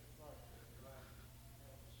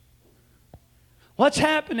 What's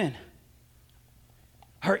happening?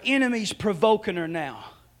 Her enemy's provoking her now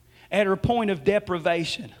at her point of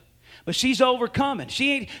deprivation. But she's overcoming.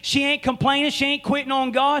 She ain't complaining. She ain't quitting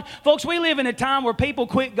on God. Folks, we live in a time where people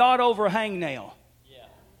quit God over a hangnail. Yeah.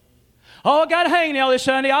 Oh, I got a hangnail this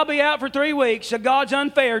Sunday. I'll be out for 3 weeks. So God's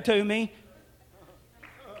unfair to me.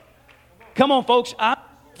 Come on, folks.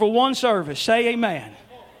 For one service. Say amen.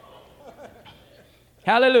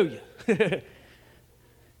 Hallelujah.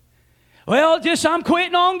 Well, I'm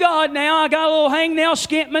quitting on God now. I got a little hangnail,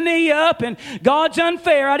 skint my knee up, and God's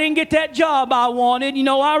unfair. I didn't get that job I wanted.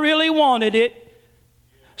 I really wanted it.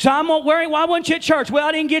 So I'm worried, why wasn't you at church? Well,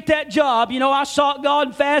 I didn't get that job. I sought God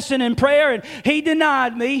in fasting and prayer, and He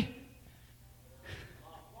denied me.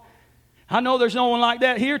 I know there's no one like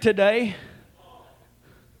that here today.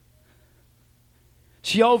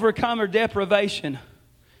 She overcome her deprivation.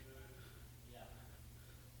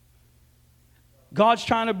 God's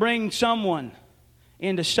trying to bring someone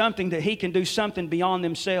into something that He can do something beyond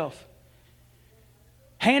themselves.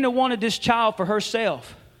 Hannah wanted this child for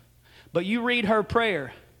herself. But you read her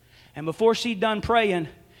prayer. And before she's done praying,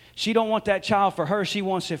 she don't want that child for her. She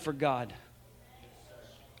wants it for God.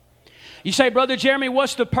 You say, Brother Jeremy,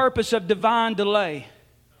 what's the purpose of divine delay?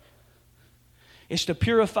 It's to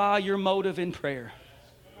purify your motive in prayer.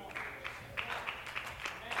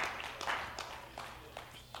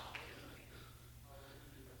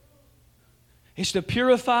 It's to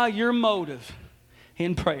purify your motive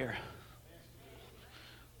in prayer.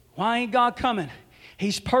 Why ain't God coming?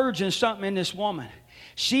 He's purging something in this woman.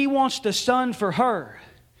 She wants the son for her.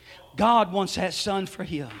 God wants that son for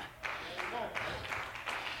him.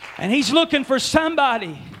 And He's looking for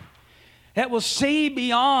somebody that will see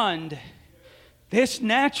beyond this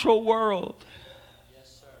natural world.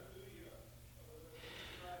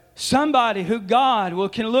 Somebody who God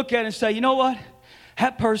can look at and say, you know what?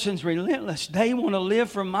 That person's relentless. They want to live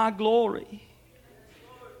for my glory.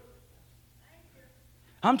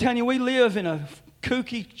 I'm telling you, we live in a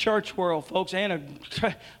kooky church world, folks, and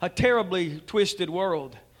a terribly twisted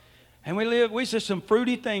world. And we see some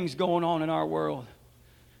fruity things going on in our world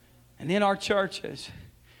and in our churches.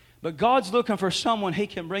 But God's looking for someone He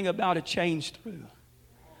can bring about a change through.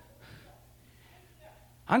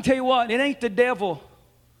 I'll tell you what, it ain't the devil.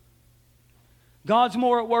 God's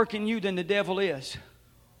more at work in you than the devil is.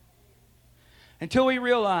 Until we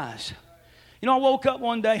realize. I woke up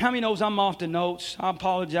one day. How many knows I'm off the notes? I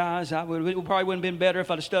apologize. It probably wouldn't have been better if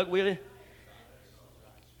I'd have stuck with it.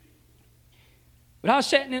 But I was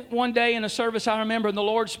sitting one day in a service, I remember, and the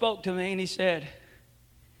Lord spoke to me and He said,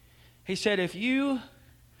 if you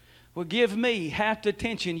will give me half the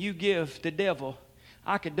attention you give the devil,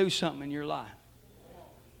 I could do something in your life.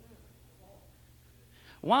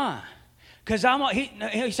 Why? Because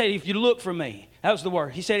he said, if you look for me. That was the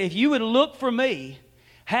word. He said, if you would look for me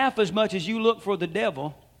half as much as you look for the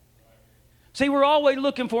devil. See, we're always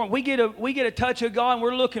looking for him. We get a touch of God and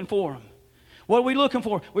we're looking for him. What are we looking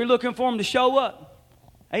for? We're looking for him to show up.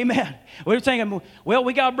 Amen. We're thinking, well,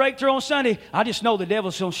 we got a breakthrough on Sunday. I just know the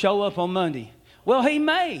devil's going to show up on Monday. Well, he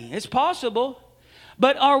may. It's possible.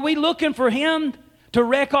 But are we looking for him to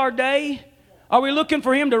wreck our day? Are we looking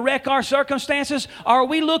for him to wreck our circumstances? Are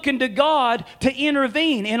we looking to God to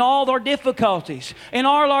intervene in all our difficulties, in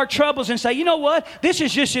all our troubles, and say, you know what? This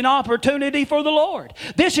is just an opportunity for the Lord.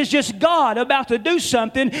 This is just God about to do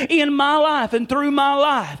something in my life and through my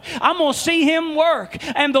life. I'm going to see Him work.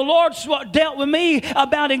 And the Lord dealt with me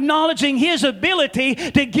about acknowledging His ability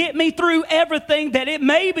to get me through everything, that it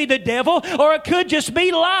may be the devil, or it could just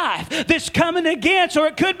be life that's coming against, or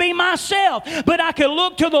it could be myself. But I could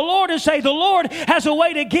look to the Lord and say, the Lord has a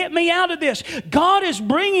way to get me out of this. God is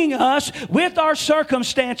bringing us with our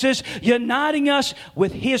circumstances, uniting us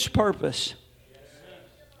with His purpose.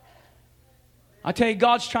 I tell you,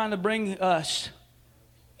 God's trying to bring us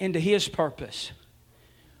into His purpose.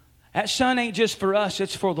 That son ain't just for us,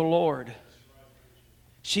 it's for the Lord.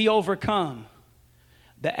 She overcome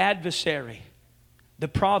the adversary, the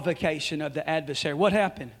provocation of the adversary. What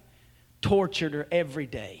happened? Tortured her every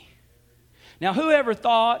day. Now, whoever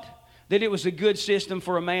thought that it was a good system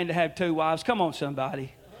for a man to have 2 wives? Come on,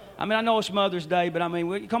 somebody. I mean, I know it's Mother's Day, but I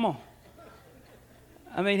mean, come on.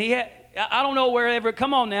 I mean, I don't know wherever.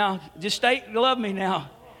 Come on now. Just stay, love me now.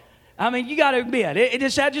 I mean, you got to admit,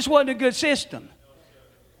 that just wasn't a good system.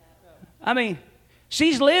 I mean,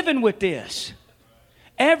 she's living with this.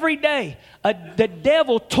 Every day, the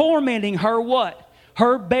devil tormenting her what?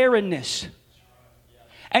 Her barrenness.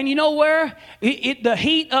 And you know where? The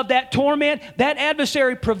heat of that torment, that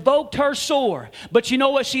adversary provoked her sore. But you know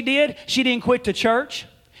what she did? She didn't quit the church.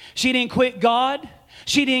 She didn't quit God.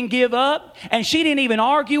 She didn't give up, and she didn't even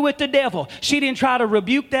argue with the devil. She didn't try to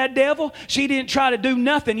rebuke that devil. She didn't try to do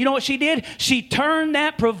nothing. You know what she did? She turned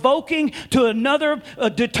that provoking to another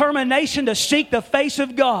determination to seek the face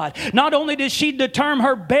of God. Not only did she determine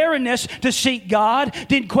her barrenness to seek God,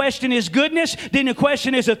 didn't question His goodness, didn't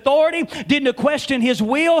question His authority, didn't question His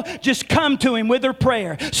will, just come to Him with her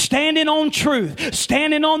prayer, standing on truth,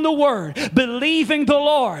 standing on the Word, believing the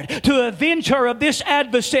Lord to avenge her of this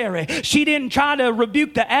adversary. She didn't try to rebuke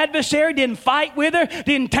the adversary, didn't fight with her,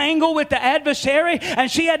 didn't tangle with the adversary, and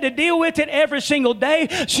she had to deal with it every single day.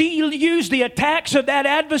 She used the attacks of that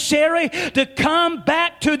adversary to come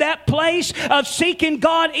back to that place of seeking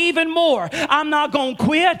God even more. I'm not going to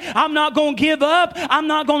quit. I'm not going to give up. I'm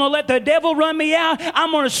not going to let the devil run me out.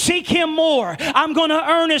 I'm going to seek Him more. I'm going to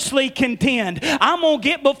earnestly contend. I'm going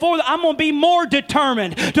to be more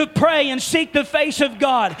determined to pray and seek the face of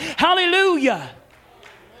God. Hallelujah.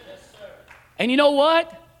 And you know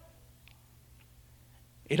what?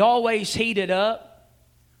 It always heated up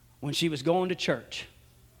when she was going to church.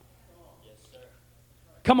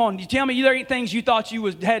 Come on, you tell me there ain't things you thought you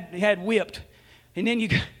had whipped. And then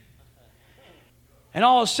and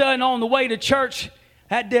all of a sudden on the way to church,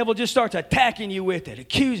 that devil just starts attacking you with it.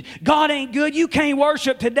 Accuse, God ain't good. You can't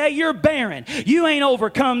worship today. You're barren. You ain't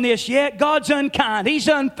overcome this yet. God's unkind. He's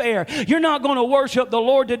unfair. You're not going to worship the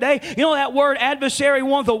Lord today. You know that word adversary,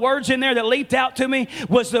 one of the words in there that leaped out to me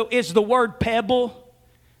is the word pebble.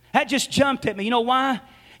 That just jumped at me. You know why?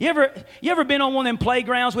 You ever been on one of them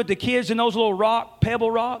playgrounds with the kids and those little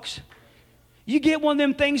pebble rocks? You get one of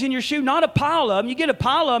them things in your shoe, not a pile of them. You get a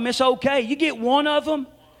pile of them, it's okay. You get one of them,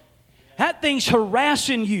 that thing's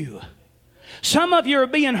harassing you. Some of you are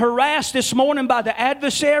being harassed this morning by the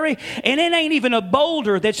adversary, and it ain't even a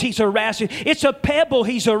boulder that he's harassing. It's a pebble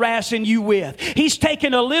he's harassing you with. He's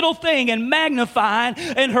taking a little thing and magnifying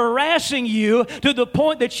and harassing you to the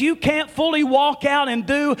point that you can't fully walk out and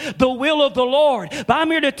do the will of the Lord. But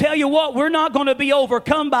I'm here to tell you what, we're not going to be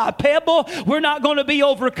overcome by a pebble. We're not going to be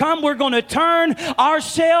overcome. We're going to turn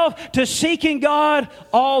ourselves to seeking God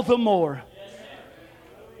all the more.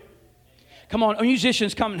 Come on,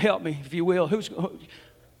 musicians, come and help me, if you will.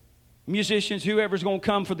 Musicians, whoever's going to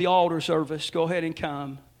come for the altar service, go ahead and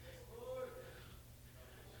come.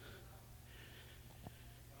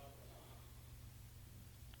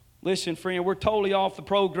 Listen, friend, we're totally off the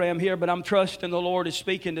program here, but I'm trusting the Lord is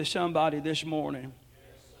speaking to somebody this morning.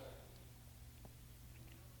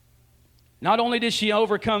 Not only did she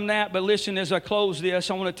overcome that, but listen, as I close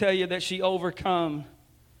this, I want to tell you that she overcome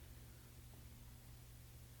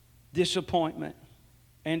disappointment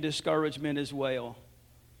and discouragement as well.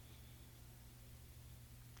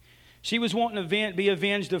 She was wanting to be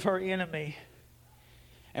avenged of her enemy.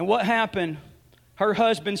 And what happened? Her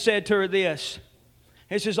husband said to her this.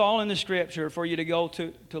 This is all in the scripture for you to go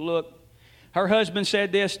to look. Her husband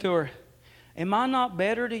said this to her. Am I not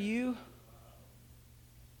better to you?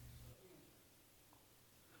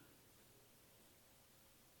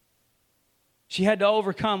 She had to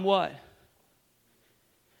overcome what?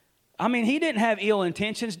 I mean, he didn't have ill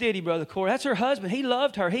intentions, did he, Brother Corey? That's her husband. He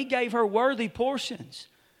loved her. He gave her worthy portions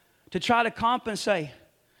to try to compensate.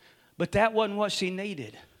 But that wasn't what she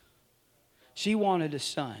needed. She wanted a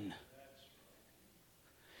son.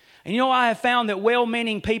 And you know, I have found that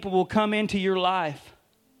well-meaning people will come into your life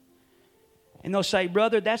and they'll say,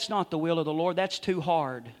 brother, that's not the will of the Lord. That's too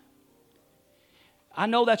hard. I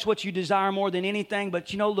know that's what you desire more than anything,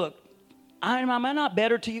 but you know, look, am I not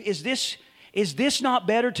better to you? Is this not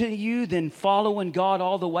better to you than following God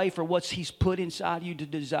all the way for what He's put inside you to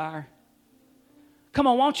desire? Come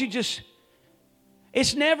on, won't you just...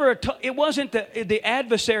 It wasn't the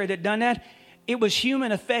adversary that done that. It was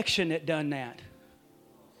human affection that done that.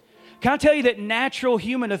 Can I tell you that natural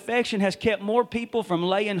human affection has kept more people from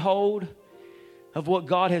laying hold of what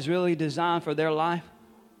God has really designed for their life?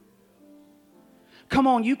 Come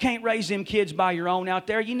on, you can't raise them kids by your own out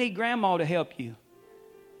there. You need grandma to help you.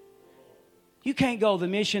 You can't go to the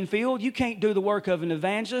mission field. You can't do the work of an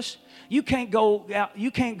evangelist. You can't go out. You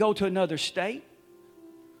can't go to another state.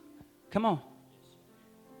 Come on.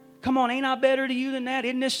 Come on, ain't I better to you than that?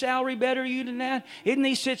 Isn't this salary better to you than that? Isn't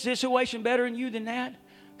this situation better than you than that?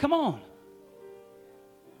 Come on.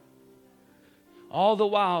 All the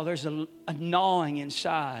while, there's a gnawing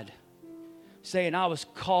inside saying, I was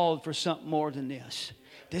called for something more than this.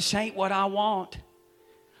 This ain't what I want.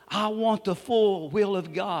 I want the full will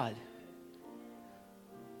of God.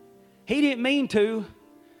 He didn't mean to.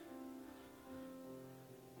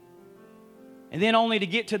 And then only to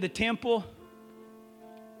get to the temple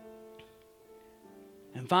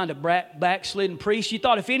and find a backslidden priest. You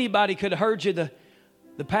thought if anybody could have heard you, the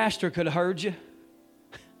pastor could have heard you.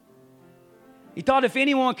 You thought if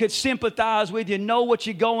anyone could sympathize with you, know what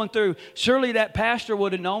you're going through, surely that pastor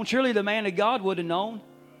would have known. Surely the man of God would have known.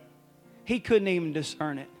 He couldn't even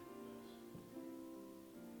discern it.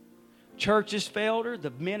 Churches failed her.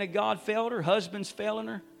 The men of God failed her. Husbands failing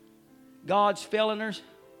her. God's failing her.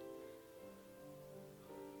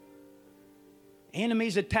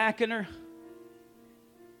 Enemies attacking her.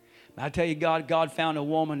 I tell you, God found a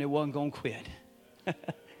woman that wasn't going to quit.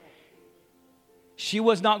 She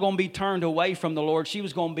was not going to be turned away from the Lord. She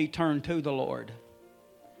was going to be turned to the Lord.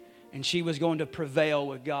 And she was going to prevail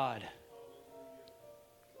with God.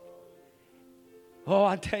 Oh,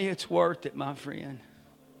 I tell you, it's worth it, my friend.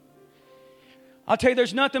 I'll tell you,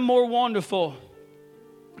 there's nothing more wonderful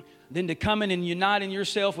than to come in and uniting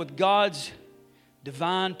yourself with God's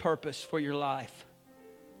divine purpose for your life.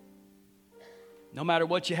 No matter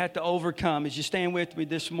what you have to overcome, as you stand with me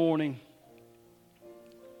this morning,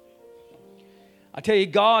 I tell you,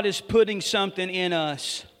 God is putting something in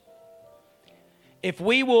us. If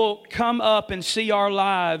we will come up and see our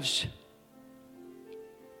lives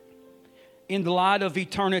in the light of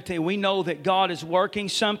eternity, we know that God is working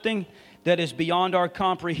something that is beyond our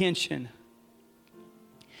comprehension.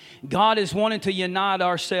 God is wanting to unite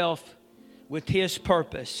ourselves with His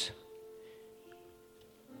purpose.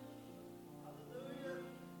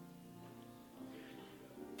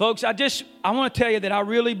 Folks, I want to tell you that I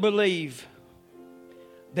really believe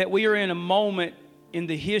that we are in a moment in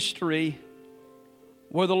the history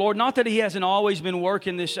where the Lord, not that He hasn't always been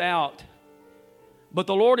working this out, but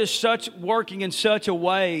the Lord is working in such a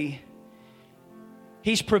way.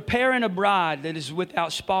 He's preparing a bride that is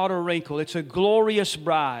without spot or wrinkle. It's a glorious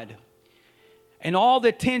bride. And all the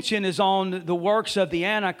attention is on the works of the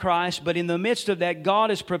Antichrist, but in the midst of that, God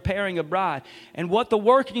is preparing a bride. And what the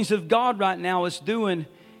workings of God right now is doing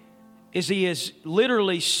is He is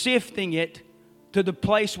literally sifting it to the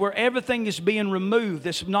place where everything is being removed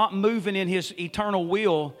that's not moving in His eternal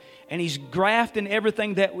will. And He's grafting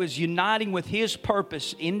everything that was uniting with His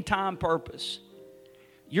purpose, end-time purpose.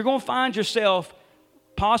 You're going to find yourself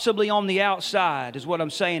possibly on the outside, is what I'm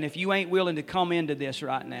saying, if you ain't willing to come into this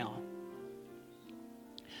right now.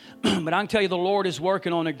 But I can tell you, the Lord is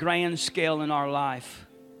working on a grand scale in our life.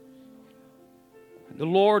 The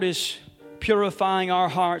Lord is purifying our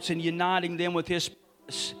hearts and uniting them with His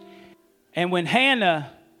purpose. And when Hannah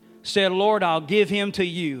said, Lord, I'll give him to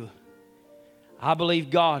you, I believe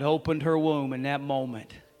God opened her womb in that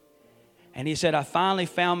moment. And He said, I finally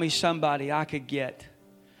found me somebody I could get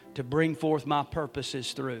to bring forth my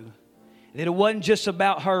purposes through. That it wasn't just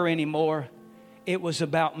about her anymore. It was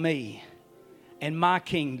about me and my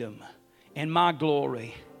kingdom and my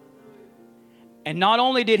glory. And not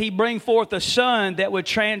only did He bring forth a son that would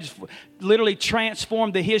literally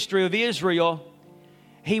transform the history of Israel,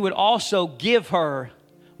 He would also give her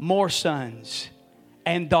more sons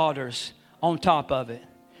and daughters on top of it.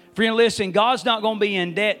 Friend, listen, God's not going to be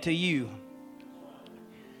in debt to you.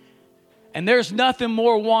 And there's nothing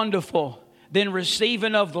more wonderful than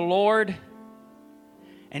receiving of the Lord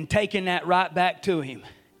and taking that right back to Him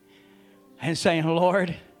and saying,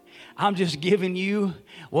 Lord, I'm just giving you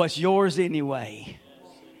what's yours anyway.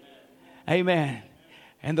 Amen.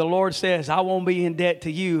 And the Lord says, I won't be in debt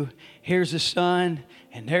to you. Here's a son,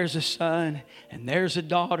 and there's a son, and there's a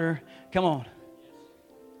daughter. Come on.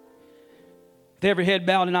 With every head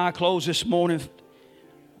bowed and eye closed this morning,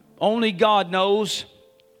 only God knows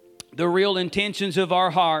the real intentions of our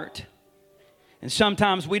heart. And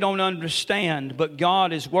sometimes we don't understand, but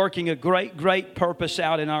God is working a great, great purpose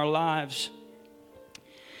out in our lives.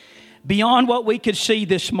 Beyond what we could see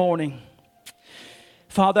this morning.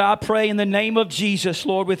 Father, I pray in the name of Jesus,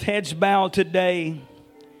 Lord, with heads bowed today,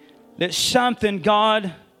 that something,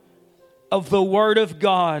 God, of the Word of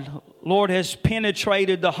God, Lord, has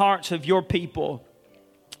penetrated the hearts of your people.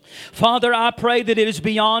 Father, I pray that it is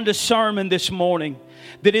beyond a sermon this morning.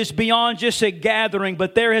 that is beyond just a gathering,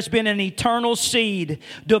 but there has been an eternal seed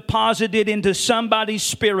deposited into somebody's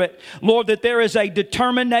spirit. Lord, that there is a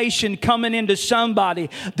determination coming into somebody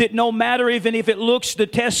that no matter even if it looks, the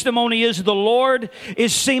testimony is the Lord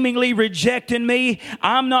is seemingly rejecting me,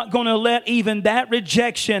 I'm not going to let even that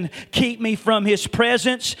rejection keep me from His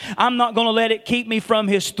presence. I'm not going to let it keep me from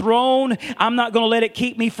His throne. I'm not going to let it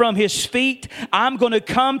keep me from His feet. I'm going to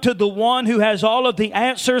come to the one who has all of the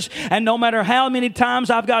answers, and no matter how many times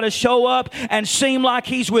I've got to show up and seem like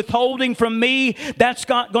He's withholding from me, that's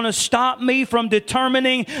not going to stop me from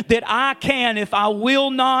determining that I can, if I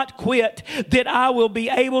will not quit, that I will be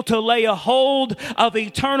able to lay a hold of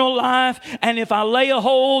eternal life. And if I lay a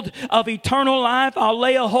hold of eternal life, I'll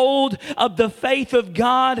lay a hold of the faith of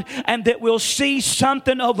God, and that we'll see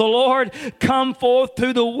something of the Lord come forth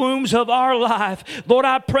through the wombs of our life. Lord,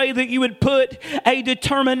 I pray that you would put a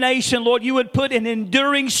determination, Lord, you would put an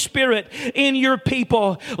enduring spirit in your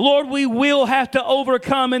people. Lord, we will have to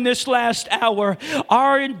overcome in this last hour.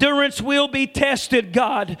 Our endurance will be tested,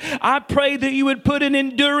 God. I pray that you would put an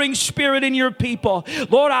enduring spirit in your people.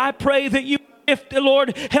 Lord, I pray that you, if the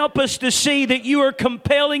Lord, help us to see that you are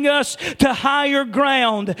compelling us to higher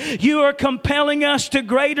ground. You are compelling us to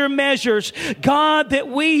greater measures. God, that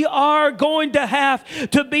we are going to have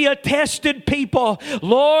to be a tested people,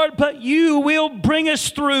 Lord, but you will bring us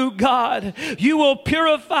through, God. You will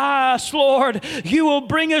purify us, Lord. You will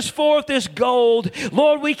bring us forth as gold.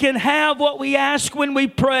 Lord, we can have what we ask when we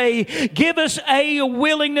pray. Give us a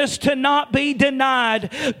willingness to not be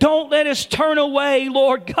denied. Don't let us turn away,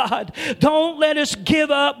 Lord God. Don't let us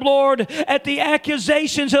give up, Lord, at the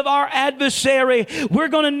accusations of our adversary. We're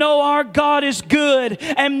going to know our God is good,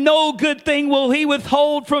 and no good thing will He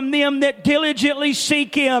withhold from them that diligently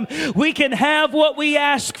seek Him. We can have what we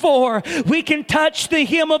ask for. We can touch the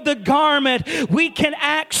hem of the garment. We can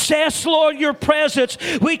access, Lord, your presence.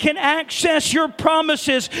 We can access your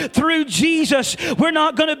promises through Jesus. We're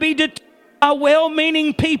not going to be determined by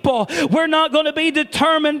well-meaning people. We're not going to be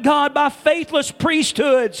determined, God, by faithless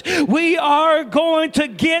priesthoods. We are going to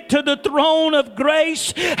get to the throne of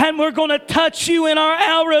grace, and we're going to touch you in our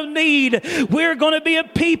hour of need. We're going to be a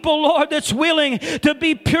people, Lord, that's willing to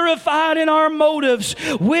be purified in our motives,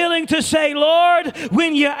 willing to say, Lord,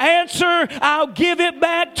 when you answer, I'll give it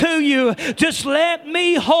back to you. Just let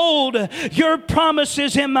me hold your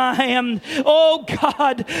promises in my hand. Oh,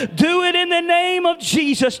 God, do it in the name of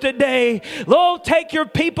Jesus today. Lord, take your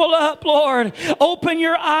people up, Lord. Open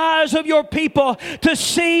your eyes of your people to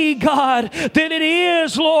see, God, that it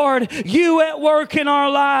is, Lord, you at work in our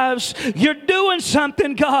lives. You're doing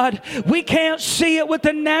something, God. We can't see it with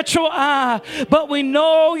the natural eye, but we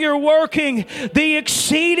know you're working the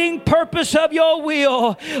exceeding purpose of your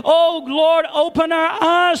will. Oh, Lord, open our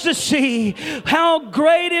eyes to see how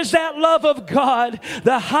great is that love of God,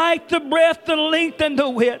 the height, the breadth, the length, and the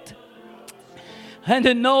width. And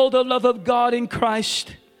to know the love of God in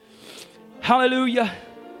Christ. Hallelujah.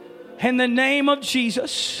 In the name of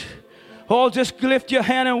Jesus. Oh, just lift your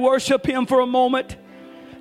hand and worship Him for a moment.